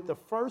and with the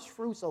first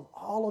fruits of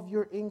all of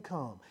your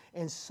income.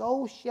 And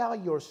so shall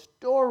your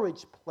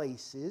storage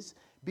places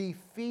be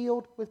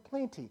filled with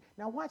plenty.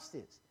 Now watch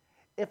this.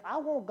 If I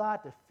want God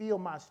to fill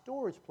my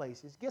storage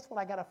places, guess what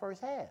I got to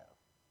first have?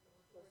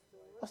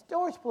 A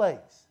storage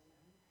place.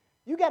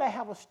 You got to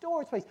have a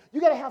storage place.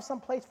 You got to have some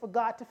place for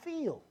God to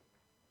fill.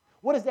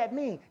 What does that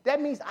mean? That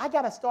means I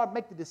got to start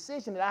make the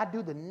decision that I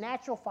do the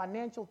natural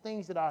financial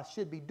things that I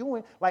should be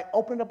doing, like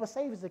opening up a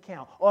savings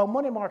account or a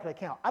money market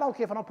account. I don't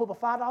care if I don't put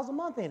 $5 a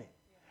month in it.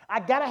 I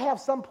got to have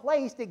some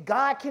place that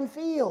God can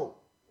fill.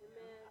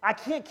 Amen. I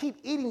can't keep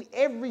eating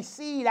every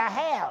seed I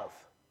have.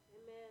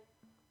 Amen.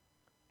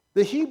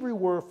 The Hebrew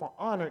word for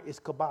honor is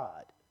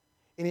kabod,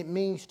 and it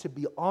means to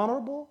be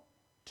honorable,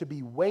 to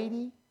be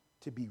weighty,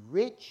 to be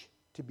rich,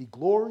 to be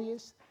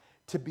glorious,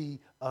 to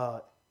be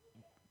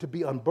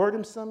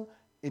unburdensome,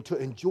 and to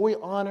enjoy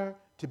honor,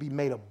 to be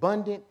made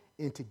abundant,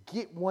 and to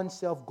get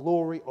oneself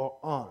glory or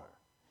honor.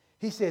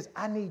 He says,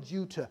 I need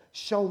you to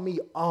show me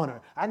honor.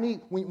 I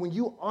need, when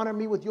you honor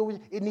me with your,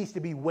 it needs to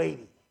be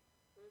weighty.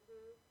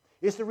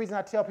 Mm-hmm. It's the reason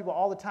I tell people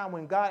all the time,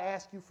 when God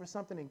asks you for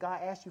something and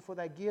God asks you for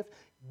that gift,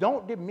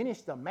 don't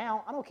diminish the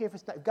amount. I don't care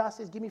if God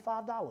says, give me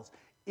 $5.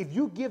 If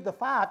you give the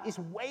 $5, it's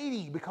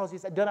weighty because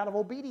it's done out of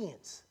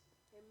obedience.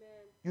 Amen.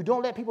 You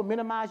don't let people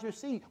minimize your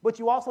seed, but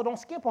you also don't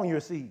skimp on your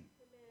seed.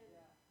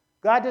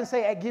 God didn't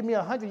say, hey, give me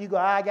 100. You go,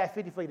 I got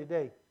 50 for you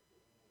today.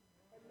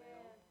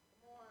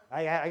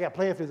 I got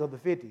plenty for the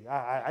 50.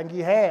 I can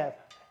give half.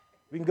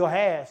 We can go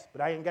halves, but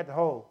I ain't got the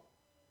whole.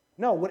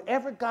 No,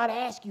 whatever God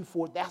asks you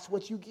for, that's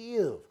what you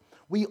give.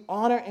 We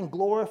honor and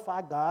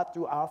glorify God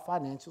through our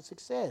financial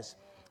success.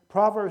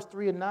 Proverbs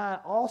 3:9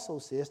 also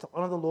says to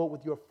honor the Lord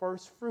with your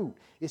first fruit.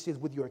 It says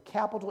with your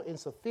capital and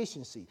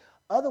sufficiency,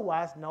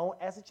 otherwise known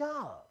as a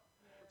job.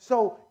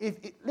 So,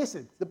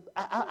 listen,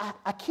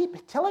 I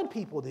keep telling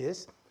people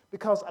this,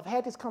 because I've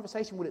had this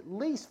conversation with at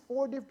least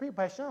 4 different people.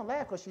 Pastor Sean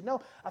laughed because she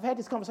knows I've had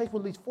this conversation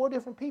with at least 4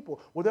 different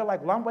people where they're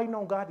like, well, I'm waiting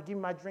on God to give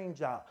me my dream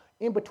job.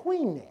 In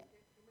between that,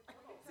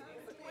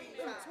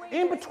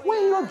 In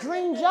between your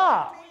dream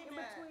job.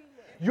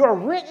 Your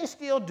rent is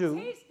still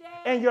due,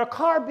 and your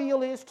car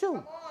bill is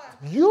too.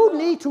 You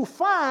need to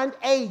find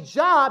a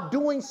job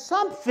doing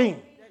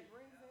something.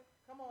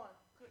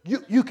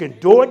 You can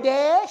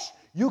DoorDash,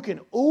 you can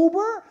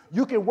Uber,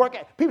 you can work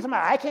at, people say,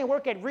 I can't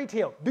work at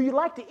retail. Do you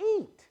like to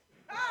eat?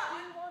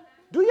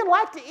 Do you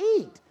like to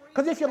eat?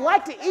 Because if you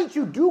like to eat,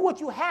 you do what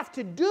you have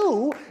to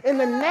do in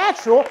the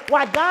natural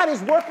while God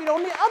is working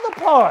on the other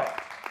part.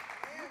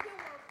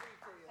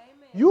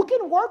 You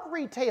can work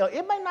retail.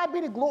 It may not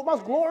be the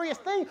most glorious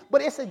thing,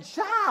 but it's a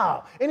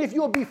job. And if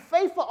you'll be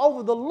faithful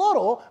over the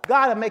little,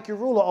 God will make you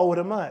ruler over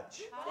the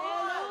much.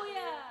 Hallelujah.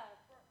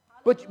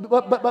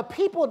 But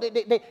people,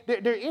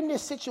 they're in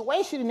this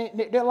situation,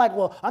 and they're like,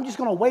 well, I'm just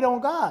going to wait on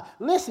God.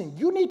 Listen,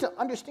 you need to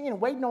understand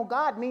waiting on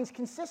God means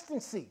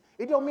consistency.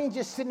 It don't mean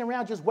just sitting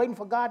around just waiting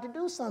for God to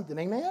do something.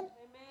 Amen?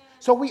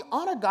 So we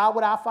honor God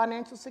with our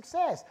financial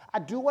success. I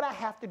do what I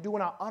have to do,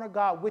 and I honor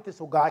God with it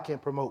so God can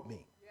promote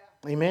me.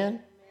 Yeah.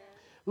 Amen?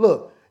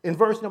 Look, in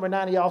verse number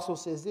 9, he also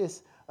says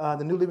this.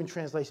 The New Living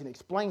Translation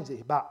explains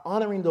it by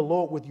honoring the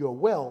Lord with your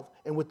wealth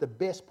and with the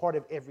best part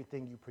of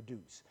everything you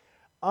produce.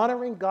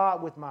 Honoring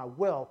God with my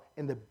wealth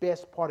and the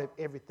best part of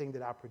everything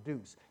that I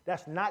produce.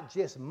 That's not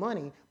just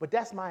money, but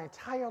that's my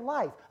entire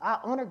life. I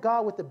honor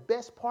God with the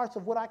best parts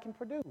of what I can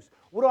produce.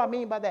 What do I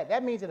mean by that?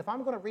 That means that if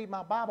I'm going to read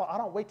my Bible, I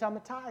don't wait till I'm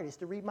tired. It's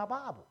to read my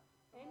Bible.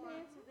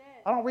 Amen to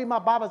that. I don't read my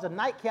Bible as a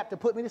nightcap to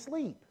put me to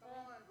sleep.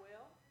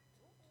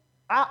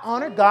 I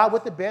honor God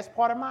with the best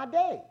part of my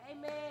day.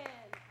 Amen.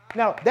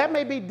 Now, that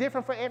may be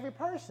different for every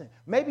person.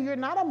 Maybe you're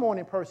not a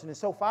morning person, and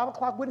so 5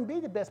 o'clock wouldn't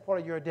be the best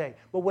part of your day.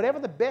 But whatever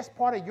the best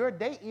part of your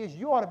day is,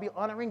 you ought to be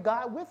honoring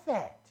God with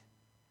that.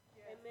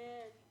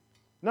 Amen.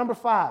 Number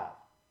 5,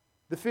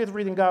 the 5th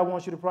reason God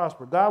wants you to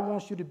prosper. God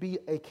wants you to be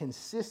a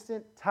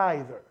consistent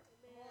tither.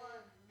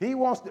 He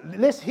wants to,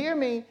 let's hear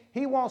me,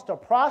 he wants to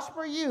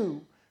prosper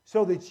you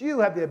so that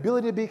you have the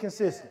ability to be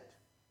consistent.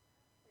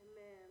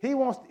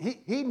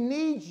 He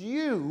needs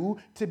you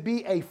to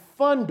be a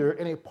funder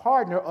and a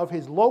partner of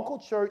his local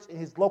church and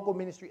his local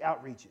ministry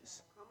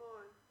outreaches. Come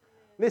on.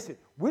 Listen,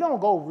 we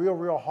don't go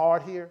real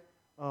hard here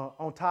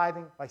on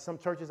tithing like some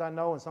churches I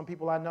know and some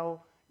people I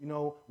know. You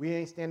know, we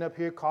ain't stand up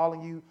here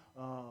calling you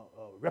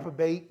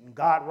reprobate and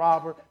God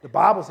robber. The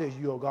Bible says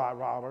you're a God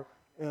robber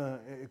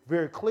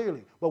very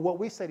clearly. But what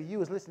we say to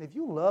you is, listen, if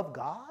you love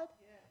God,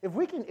 if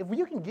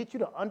you can get you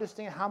to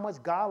understand how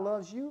much God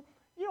loves you,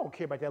 you don't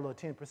care about that little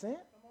 10%.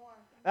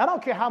 I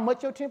don't care how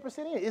much your 10%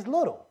 is. It's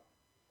little.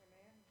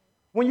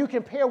 When you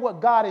compare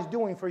what God is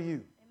doing for you.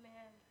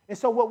 Amen. And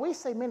so what we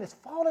say, man, is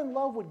fall in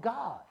love with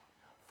God.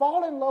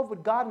 Fall in love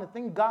with God and the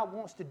thing God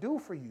wants to do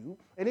for you,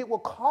 and it will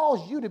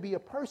cause you to be a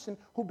person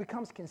who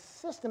becomes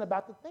consistent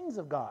about the things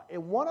of God.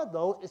 And one of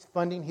those is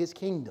funding his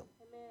kingdom.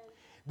 Amen.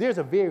 There's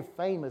a very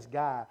famous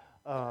guy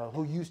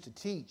who used to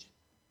teach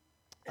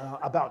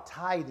about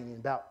tithing and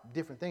about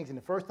different things. And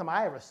the first time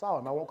I ever saw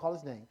him, I won't call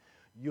his name,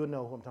 you'll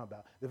know who I'm talking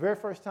about. The very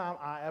first time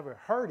I ever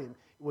heard him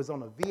was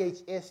on a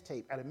VHS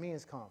tape at a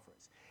men's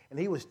conference. And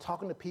he was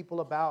talking to people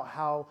about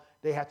how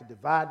they have to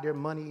divide their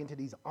money into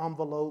these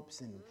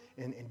envelopes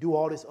and do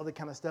all this other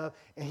kind of stuff.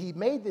 And he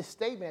made this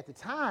statement at the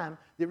time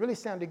that really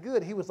sounded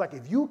good. He was like,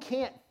 if you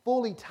can't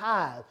fully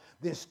tithe,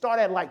 then start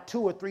at like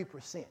 2 or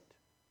 3%.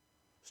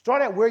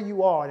 Start at where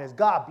you are, and as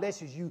God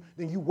blesses you,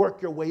 then you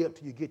work your way up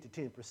till you get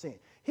to 10%.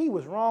 He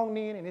was wrong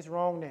then, and it's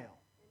wrong now.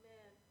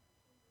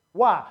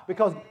 Why?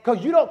 Because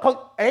you don't,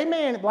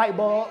 amen, light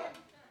bulb.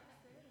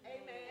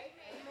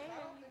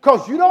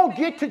 Because you don't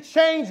get to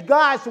change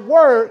God's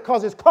word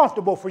because it's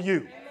comfortable for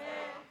you.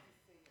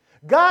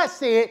 God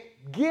said,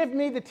 give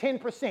me the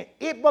 10%.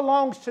 It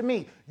belongs to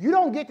me. You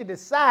don't get to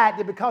decide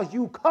that because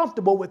you're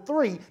comfortable with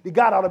 3, that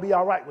God ought to be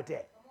all right with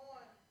that.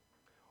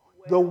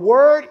 The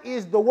word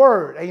is the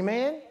word.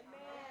 Amen?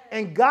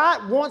 And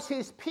God wants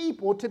his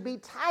people to be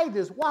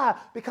tithers. Why?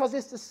 Because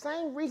it's the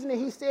same reason that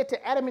he said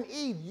to Adam and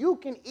Eve, you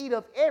can eat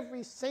of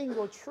every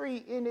single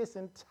tree in this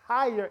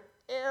entire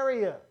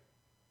area.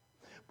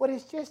 But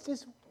it's just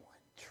this one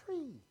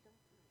tree.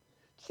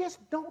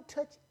 Just don't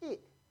touch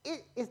it.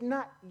 It is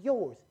not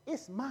yours.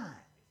 It's mine.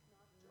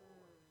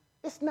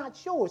 It's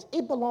not yours.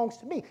 It belongs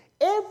to me.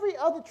 Every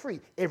other tree,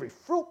 every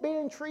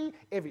fruit-bearing tree,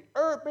 every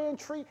herb-bearing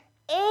tree,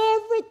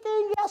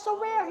 everything else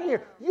around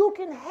here, you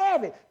can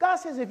have it. God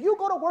says if you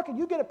go to work and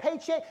you get a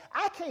paycheck,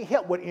 I can't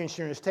help what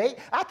insurance take.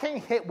 I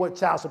can't help what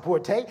child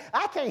support take.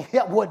 I can't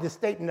help what the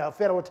state and the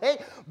federal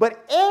take.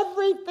 But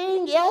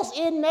everything else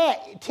in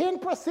that,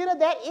 10% of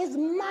that is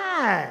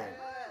mine.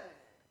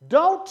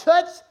 Don't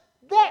touch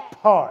that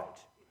part.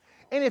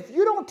 And if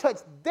you don't touch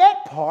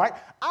that part,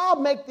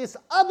 I'll make this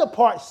other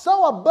part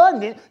so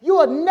abundant, you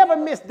will never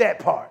miss that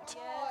part.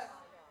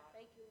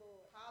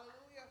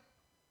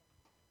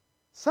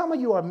 Some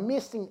of you are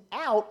missing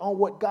out on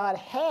what God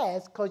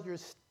has because you're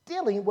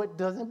stealing what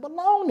doesn't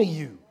belong to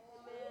you.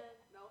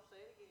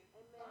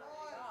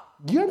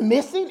 You're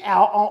missing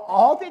out on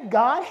all that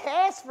God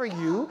has for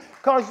you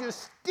because you're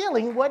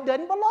stealing what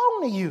doesn't belong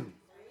to you.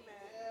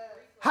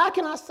 How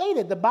can I say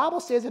that? The Bible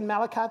says in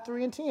Malachi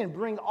 3:10,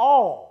 bring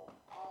all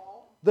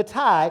the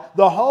tithe,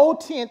 the whole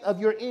tenth of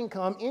your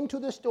income into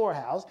the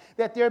storehouse,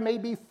 that there may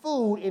be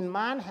food in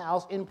mine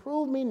house. And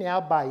prove me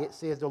now by it,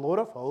 says the Lord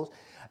of hosts,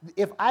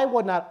 if I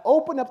will not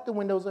open up the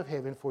windows of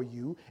heaven for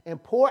you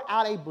and pour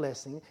out a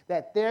blessing,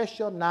 that there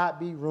shall not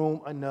be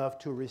room enough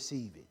to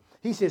receive it.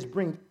 He says,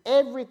 bring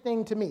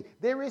everything to me.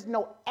 There is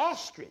no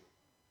asterisk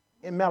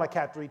in Malachi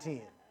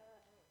 3:10.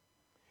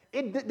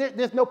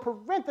 There's no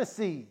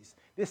parentheses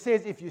that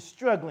says if you're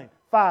struggling,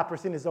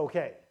 5% is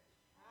okay.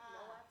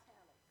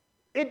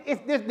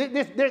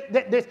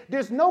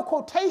 There's no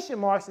quotation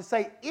marks to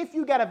say, if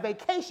you got a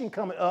vacation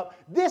coming up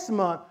this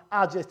month,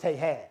 I'll just take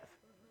half.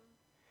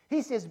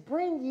 He says,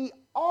 bring ye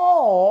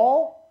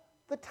all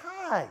the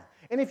tithe.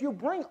 And if you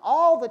bring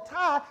all the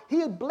tithe,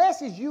 he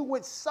blesses you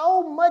with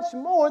so much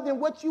more than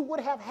what you would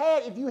have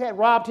had if you had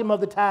robbed him of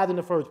the tithe in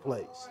the first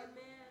place. Amen.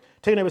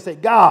 Tell your neighbor, say,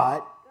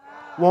 God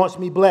wants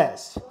me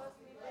blessed,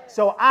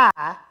 so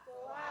I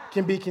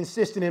can be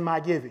consistent in my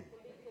giving.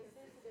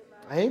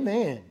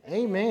 Amen.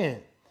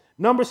 Amen.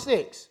 Number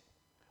 6,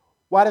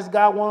 why does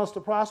God want us to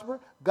prosper?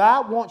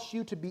 God wants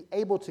you to be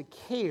able to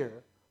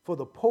care for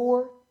the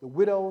poor, the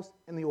widows,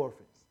 and the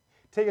orphans.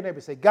 Tell your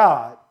neighbor, say,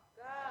 God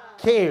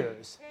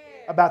cares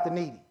about the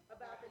needy.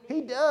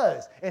 He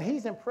does. And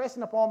he's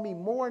impressing upon me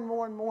more and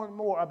more and more and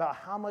more about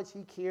how much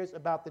he cares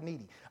about the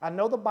needy. I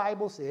know the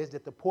Bible says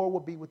that the poor will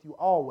be with you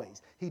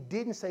always. He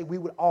didn't say we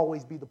would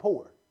always be the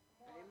poor.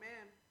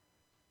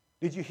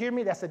 Did you hear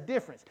me? That's a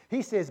difference.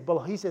 He says,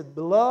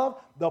 beloved,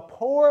 the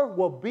poor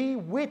will be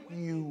with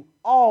you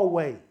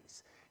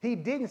always. He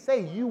didn't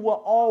say you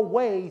will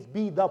always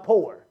be the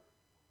poor.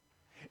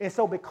 And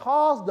so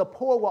because the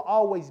poor will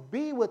always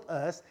be with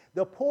us,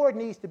 the poor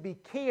needs to be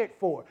cared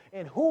for.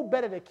 And who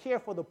better to care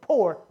for the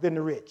poor than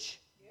the rich?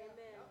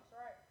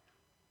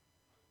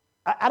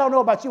 I don't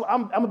know about you.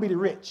 I'm going to be the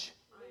rich.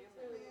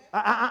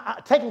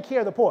 Taking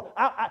care of the poor.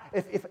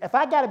 If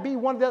I got to be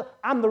one of them,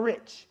 I'm the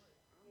rich.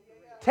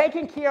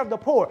 Taking care of the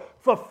poor,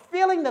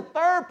 fulfilling the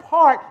third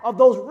part of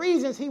those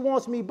reasons he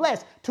wants me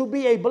blessed, to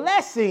be a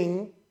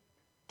blessing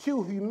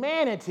to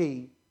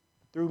humanity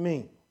through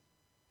me.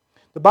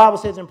 The Bible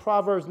says in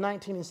Proverbs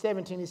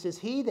 19:17, it says,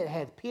 he that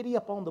hath pity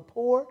upon the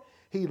poor,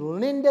 he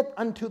lendeth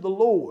unto the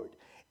Lord,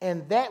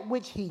 and that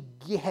which he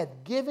hath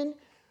given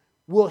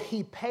will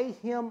he pay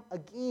him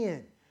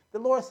again. The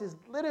Lord says,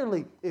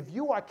 literally, if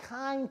you are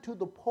kind to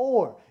the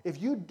poor,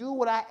 if you do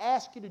what I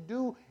ask you to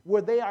do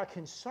where they are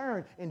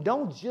concerned, and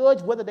don't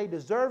judge whether they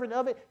deserve it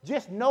of it,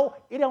 just know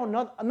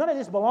none of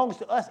this belongs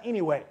to us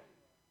anyway.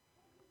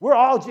 We're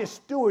all just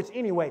stewards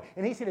anyway.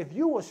 And he said, if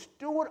you will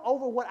steward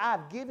over what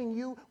I've given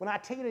you, when I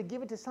tell you to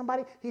give it to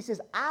somebody, he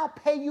says, I'll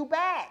pay you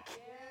back. Yes.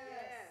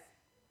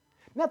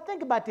 Now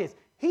think about this.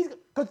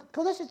 Because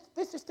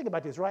let's just think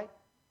about this, right?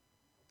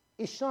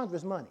 It's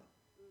Chandra's money.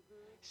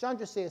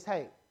 Chandra says,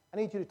 hey, I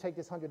need you to take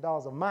this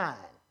 $100 of mine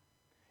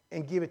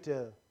and give it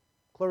to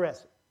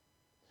Clarissa.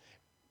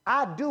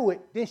 I do it,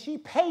 then she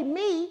pay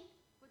me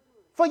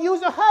for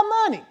using her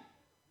money.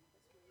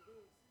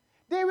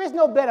 There is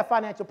no better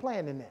financial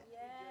plan than that.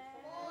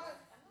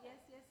 Yes.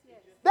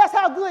 That's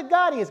how good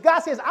God is.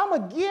 God says, I'm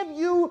going to give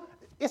you,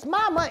 it's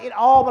my money, it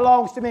all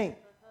belongs to me.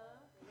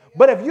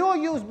 But if you'll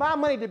use my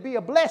money to be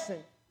a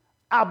blessing,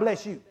 I'll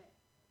bless you.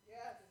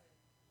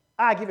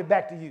 I'll give it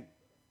back to you.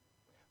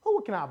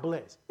 Who can I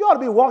bless? You ought to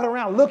be walking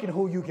around looking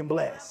who you can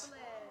bless.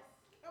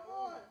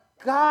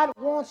 God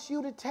wants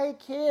you to take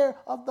care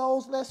of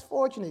those less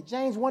fortunate.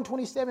 James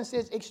 1:27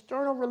 says,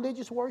 external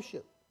religious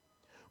worship.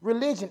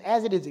 Religion,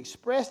 as it is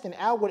expressed in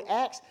outward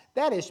acts,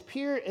 that is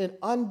pure and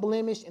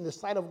unblemished in the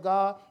sight of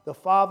God the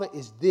Father,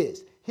 is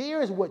this.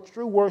 Here is what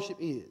true worship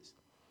is.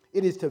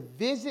 It is to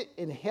visit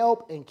and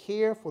help and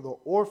care for the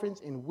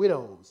orphans and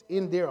widows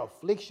in their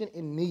affliction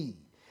and need,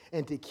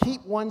 and to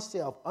keep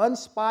oneself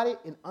unspotted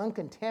and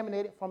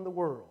uncontaminated from the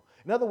world.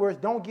 In other words,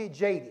 don't get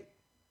jaded.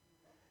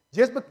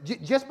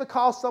 Just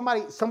because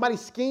somebody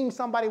schemed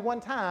somebody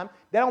one time,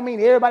 that don't mean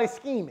everybody's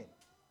scheming.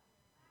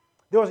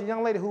 There was a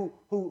young lady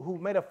who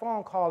made a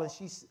phone call, and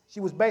she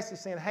was basically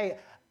saying, hey,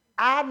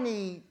 I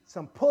need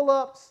some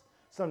pull-ups,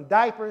 some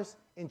diapers,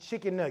 and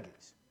chicken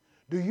nuggets.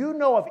 Do you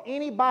know of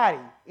anybody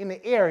in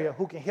the area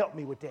who can help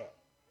me with that?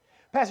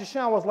 Pastor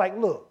Sean was like,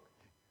 look,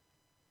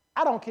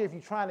 I don't care if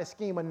you're trying to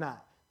scheme or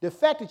not. The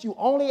fact that you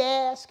only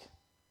ask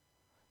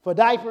for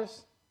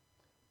diapers,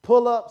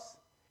 pull-ups,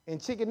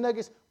 and chicken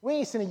nuggets, we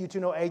ain't sending you to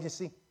no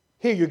agency.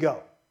 Here you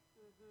go.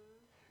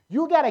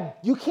 You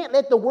can't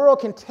let the world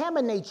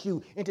contaminate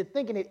you into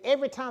thinking that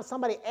every time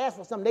somebody asks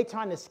for something, they're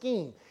trying to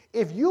scheme.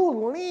 If you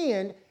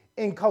lend,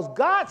 and because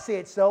God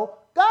said so,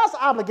 God's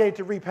obligated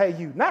to repay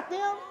you, not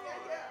them.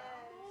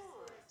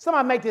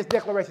 Somebody make this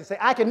declaration. Say,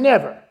 I can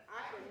never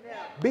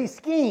be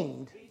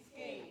schemed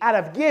out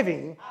of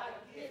giving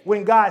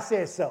when God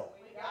says so.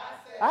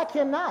 I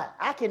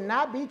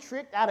cannot be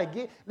tricked out of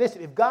give.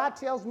 Listen, if God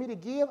tells me to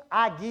give,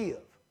 I give.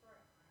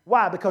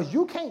 Why? Because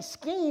you can't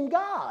scheme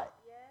God.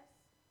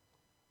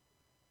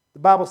 The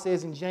Bible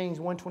says in James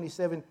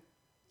 1:27,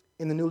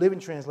 In the New Living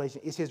Translation,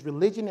 it says,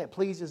 religion that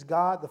pleases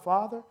God the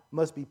Father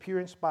must be pure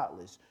and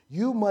spotless.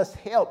 You must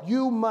help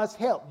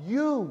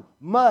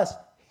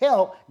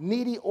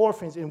needy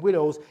orphans and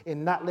widows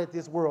and not let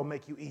this world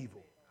make you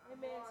evil.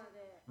 Amen to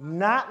that.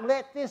 Not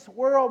let this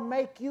world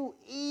make you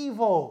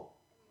evil.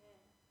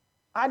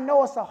 I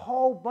know it's a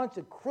whole bunch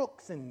of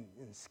crooks and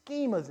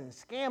schemers and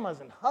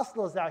scammers and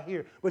hustlers out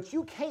here, but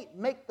you can't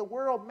make the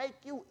world make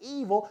you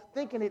evil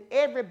thinking that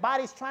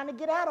everybody's trying to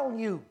get out on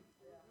you.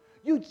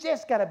 You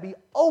just got to be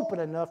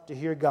open enough to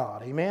hear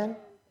God. Amen?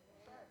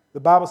 The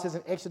Bible says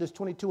in Exodus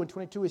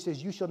 22:22, it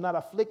says, you shall not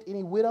afflict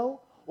any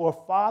widow or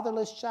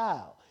fatherless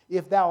child.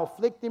 If thou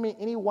afflict them in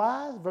any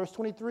wise, verse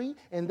 23,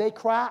 and they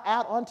cry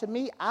out unto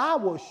me, I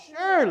will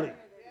surely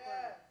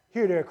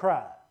hear their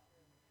cry.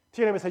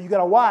 Tell them and say, you got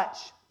to watch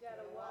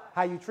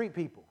how you treat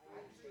people.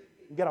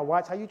 You got to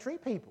watch how you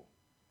treat people.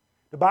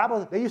 The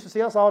Bible, they used to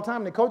say us all the time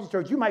in the Coaching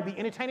Church, you might be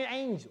entertaining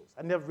angels.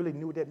 I never really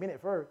knew what that meant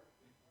at first.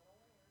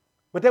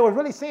 But they were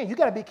really saying, you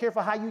got to be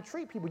careful how you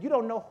treat people. You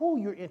don't know who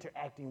you're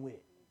interacting with.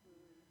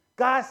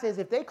 God says,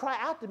 if they cry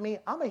out to me,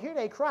 I'm going to hear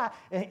they cry.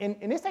 And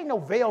this ain't no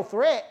veiled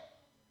threat.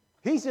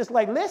 He's just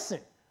like, listen,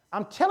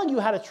 I'm telling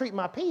you how to treat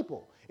my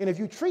people. And if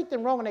you treat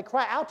them wrong and they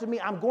cry out to me,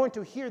 I'm going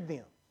to hear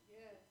them.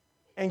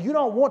 And you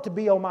don't want to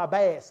be on my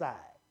bad side.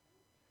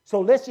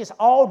 So let's just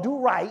all do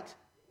right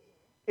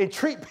and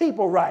treat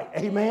people right.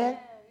 Amen?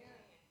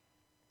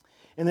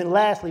 And then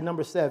lastly,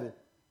 number 7,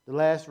 the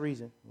last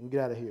reason, we get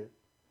out of here.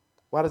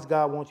 Why does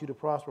God want you to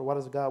prosper? Why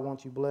does God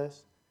want you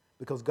blessed?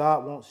 Because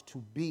God wants you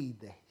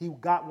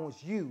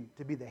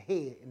to be the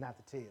head and not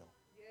the tail.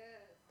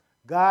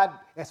 God,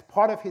 as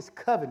part of his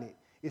covenant,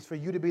 is for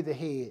you to be the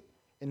head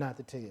and not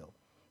the tail.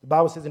 The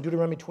Bible says in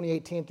Deuteronomy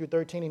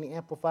 28:10-13 in the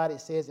Amplified,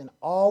 it says, and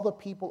all the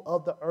people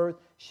of the earth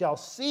shall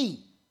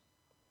see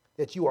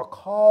that you are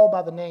called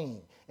by the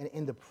name and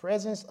in the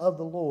presence of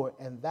the Lord,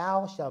 and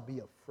thou shalt be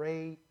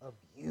afraid of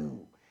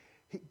you.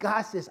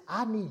 God says,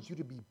 I need you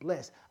to be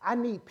blessed. I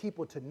need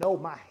people to know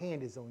my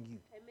hand is on you.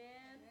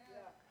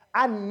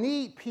 I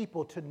need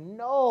people to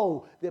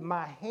know that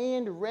my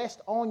hand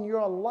rests on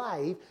your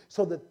life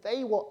so that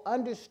they will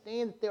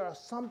understand that there are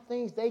some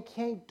things they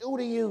can't do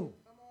to you.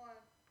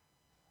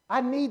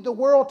 I need the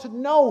world to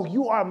know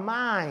you are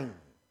mine.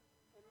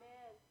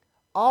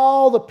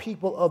 All the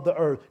people of the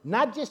earth,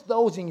 not just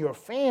those in your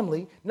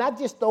family, not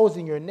just those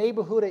in your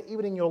neighborhood or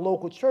even in your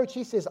local church.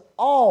 He says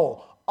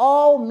all.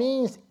 All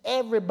means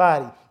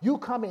everybody you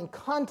come in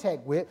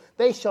contact with,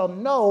 they shall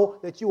know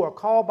that you are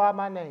called by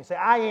my name. Say,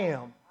 I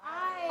am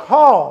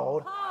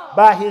called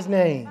by his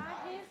name.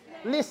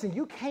 Listen,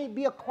 you can't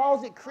be a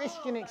closet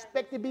Christian and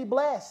expect to be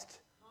blessed.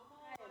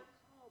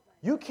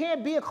 You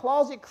can't be a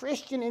closet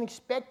Christian and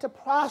expect to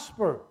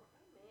prosper.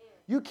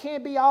 You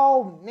can't be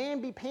all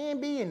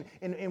namby-pamby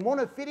and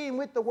want to fit in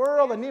with the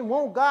world and then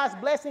want God's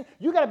blessing.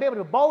 You got to be able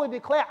to boldly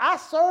declare, I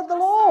serve the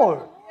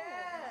Lord.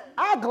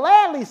 I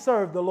gladly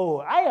serve the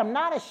Lord. I am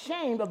not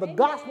ashamed of the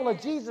gospel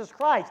of Jesus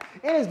Christ.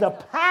 It is the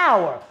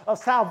power of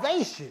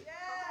salvation.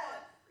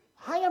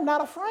 I am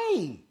not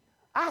afraid.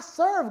 I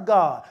serve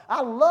God.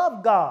 I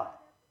love God.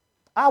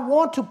 I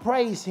want to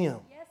praise him.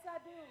 Yes, I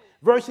do.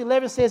 Verse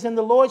 11 says, and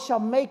the Lord shall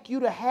make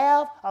you to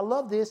have, I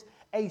love this,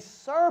 a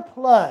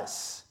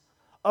surplus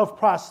of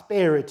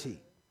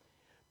prosperity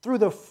through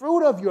the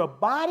fruit of your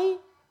body,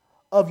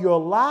 of your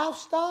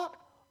livestock,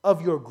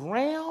 of your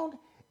ground,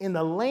 in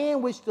the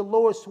land which the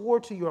Lord swore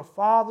to your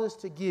fathers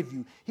to give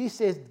you. He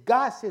says,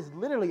 God says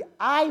literally,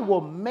 I will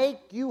make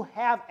you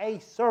have a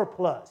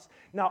surplus.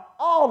 Now,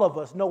 all of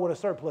us know what a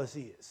surplus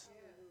is.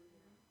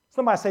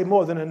 Somebody say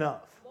more than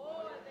enough.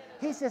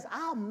 He says,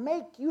 I'll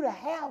make you to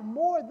have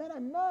more than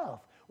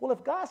enough. Well,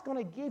 if God's going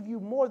to give you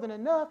more than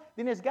enough,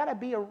 then there's got to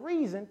be a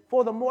reason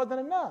for the more than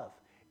enough.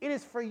 It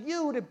is for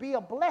you to be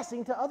a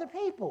blessing to other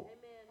people.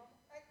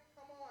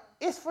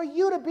 It's for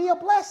you to be a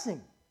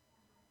blessing.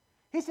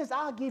 He says,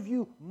 I'll give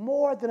you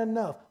more than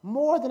enough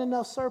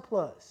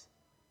surplus.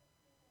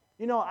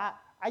 You know,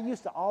 I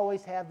used to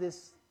always have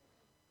this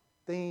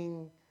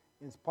thing,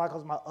 and it's probably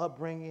because of my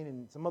upbringing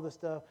and some other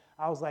stuff.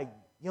 I was like,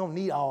 you don't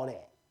need all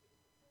that.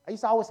 I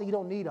used to always say, you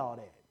don't need all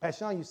that.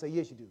 Pastor Sean used to say,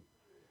 yes, you do.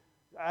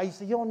 I used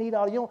to say, you don't need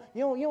all that. You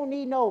don't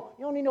need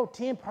no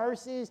 10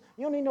 purses.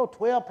 You don't need no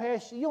 12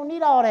 pairs of shoes. You don't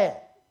need all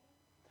that.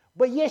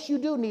 But yes, you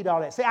do need all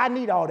that. Say, I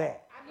need all that.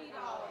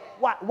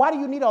 Why do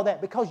you need all that?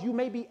 Because you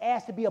may be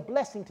asked to be a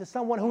blessing to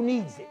someone who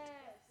needs it.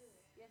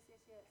 Yes.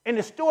 And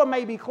the store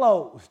may be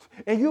closed.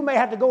 And you may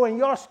have to go in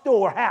your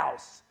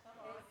storehouse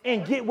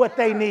and get what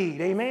they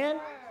need.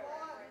 Amen?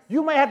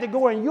 You may have to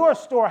go in your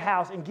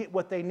storehouse and get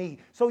what they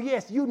need. So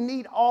yes, you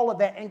need all of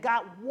that. And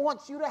God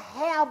wants you to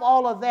have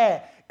all of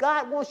that.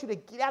 God wants you to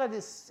get out of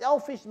this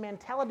selfish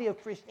mentality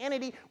of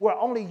Christianity where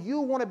only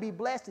you want to be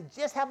blessed and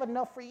just have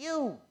enough for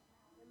you.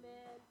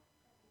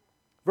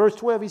 Verse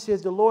 12, he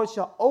says, the Lord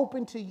shall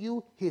open to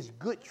you his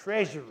good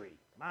treasury.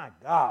 My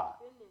God.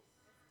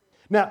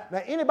 Now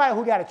anybody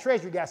who got a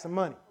treasury got some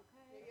money.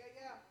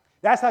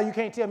 That's how you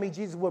can't tell me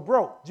Jesus was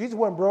broke. Jesus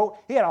wasn't broke.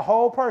 He had a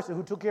whole person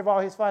who took care of all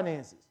his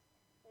finances.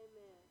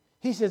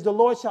 He says, the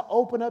Lord shall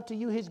open up to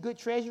you his good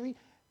treasury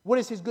What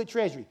is his good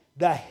treasury?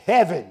 The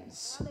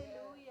heavens.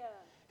 Hallelujah.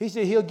 He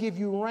said he'll give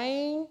you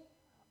rain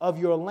of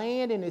your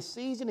land in this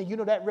season. And you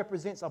know that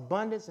represents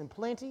abundance and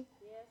plenty.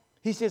 Yes.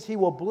 He says he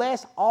will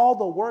bless all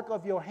the work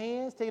of your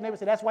hands. Tell your neighbor,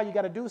 say, that's why you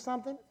got to do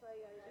something.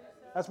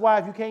 That's why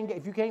if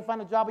you can't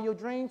find a job of your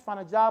dreams, find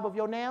a job of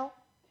your now.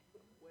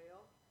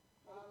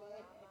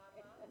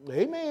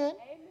 Amen. Amen.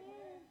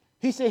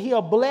 He said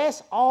he'll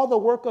bless all the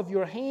work of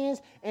your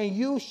hands, and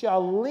you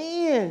shall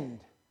lend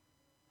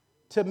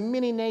to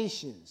many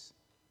nations,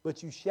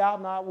 but you shall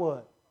not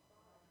what?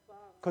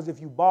 Because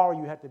if you borrow,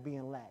 you have to be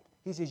in lack.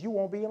 He says you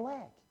won't be in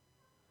lack.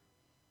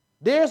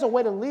 There's a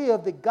way to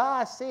live that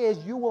God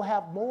says you will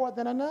have more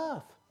than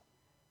enough.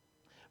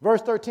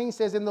 Verse 13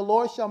 says, and the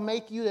Lord shall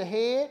make you the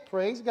head,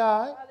 praise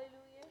God, Hallelujah.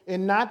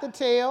 and not the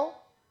tail.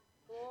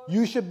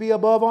 You should be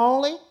above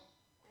only,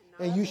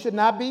 and you should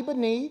not be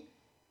beneath.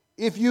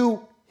 If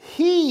you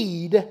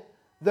heed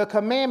the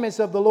commandments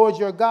of the Lord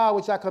your God,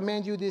 which I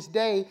command you this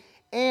day,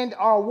 and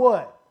are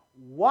what?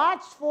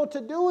 Watchful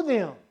to do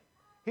them.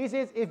 He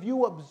says, if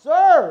you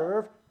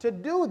observe to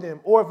do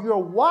them, or if you're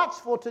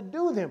watchful to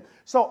do them.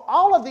 So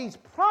all of these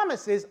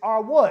promises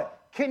are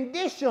what?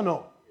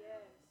 Conditional.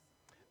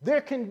 They're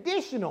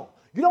conditional.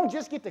 You don't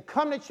just get to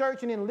come to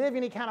church and then live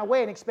any kind of way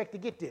and expect to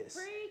get this.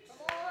 Preach.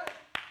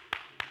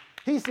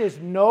 He says,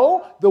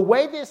 no, the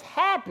way this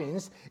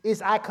happens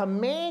is I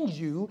command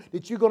you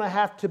that you're going to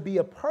have to be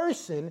a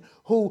person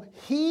who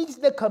heeds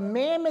the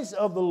commandments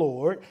of the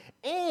Lord,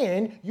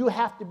 and you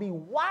have to be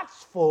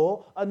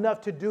watchful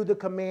enough to do the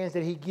commands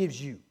that he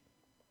gives you.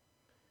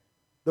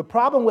 The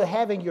problem with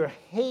having your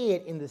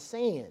head in the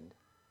sand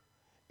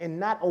and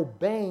not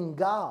obeying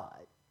God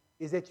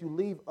is that you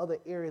leave other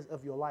areas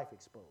of your life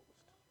exposed.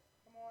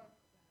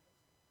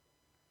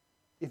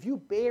 If you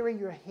bury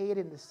your head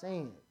in the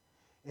sand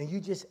and you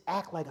just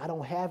act like I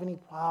don't have any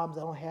problems,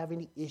 I don't have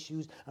any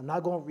issues, I'm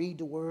not going to read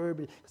the word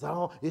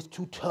because it's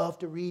too tough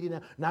to read it,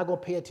 I'm not going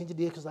to pay attention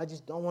to this because I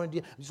just don't want to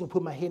do it, I'm just going to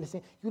put my head in the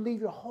sand. You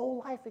leave your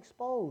whole life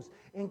exposed.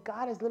 And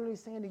God is literally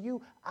saying to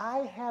you, I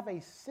have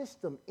a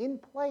system in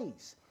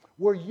place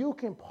where you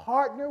can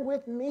partner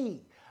with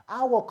me.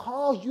 I will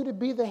cause you to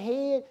be the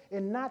head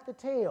and not the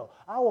tail.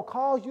 I will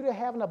cause you to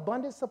have an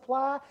abundant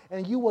supply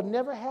and you will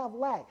never have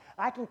lack.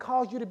 I can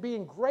cause you to be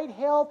in great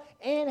health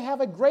and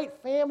have a great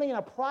family and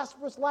a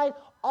prosperous life,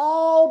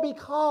 all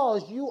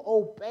because you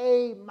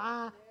obey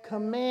my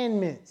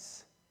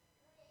commandments.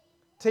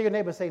 Tell your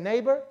neighbor, say,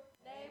 neighbor,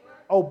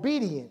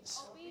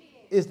 obedience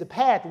is the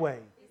pathway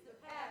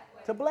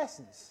to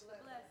blessings.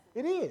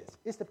 It is.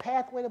 It's the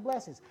pathway to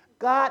blessings.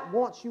 God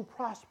wants you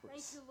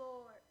prosperous. Thank you,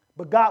 Lord.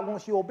 But God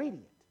wants you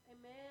obedient.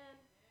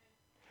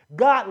 Amen.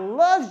 God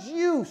loves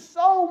you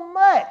so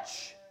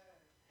much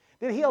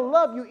that he'll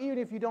love you even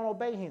if you don't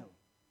obey him.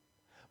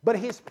 But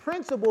his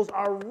principles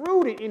are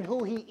rooted in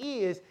who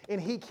he is,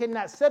 and he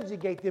cannot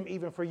subjugate them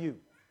even for you.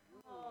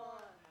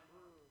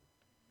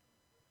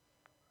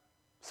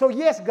 So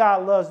yes,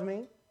 God loves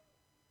me.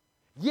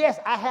 Yes,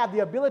 I have the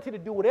ability to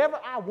do whatever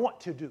I want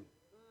to do.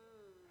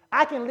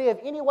 I can live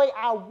any way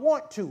I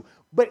want to.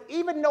 But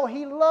even though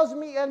he loves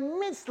me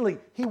immensely,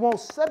 he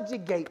won't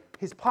subjugate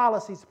his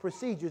policies,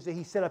 procedures that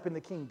he set up in the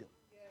kingdom.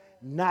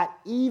 Not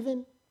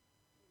even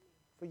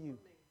for you.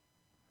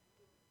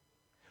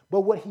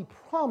 But what he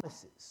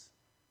promises,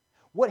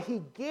 what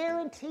he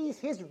guarantees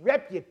his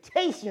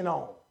reputation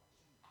on,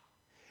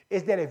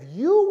 is that if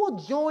you will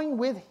join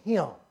with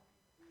him,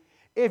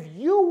 if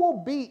you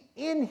will be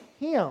in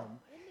him,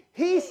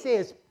 he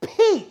says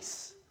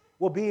peace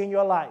will be in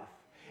your life.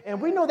 And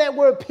we know that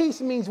word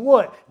peace means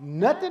what?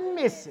 Nothing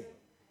missing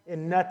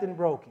and nothing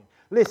broken.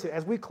 Listen,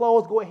 as we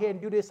close, go ahead and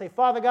do this. Say,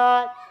 Father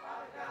God,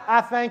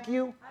 I thank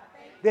you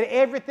that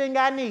everything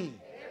I need,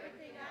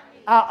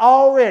 I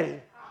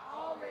already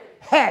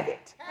have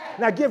it.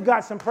 Now give God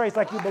some praise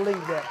like you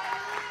believe that.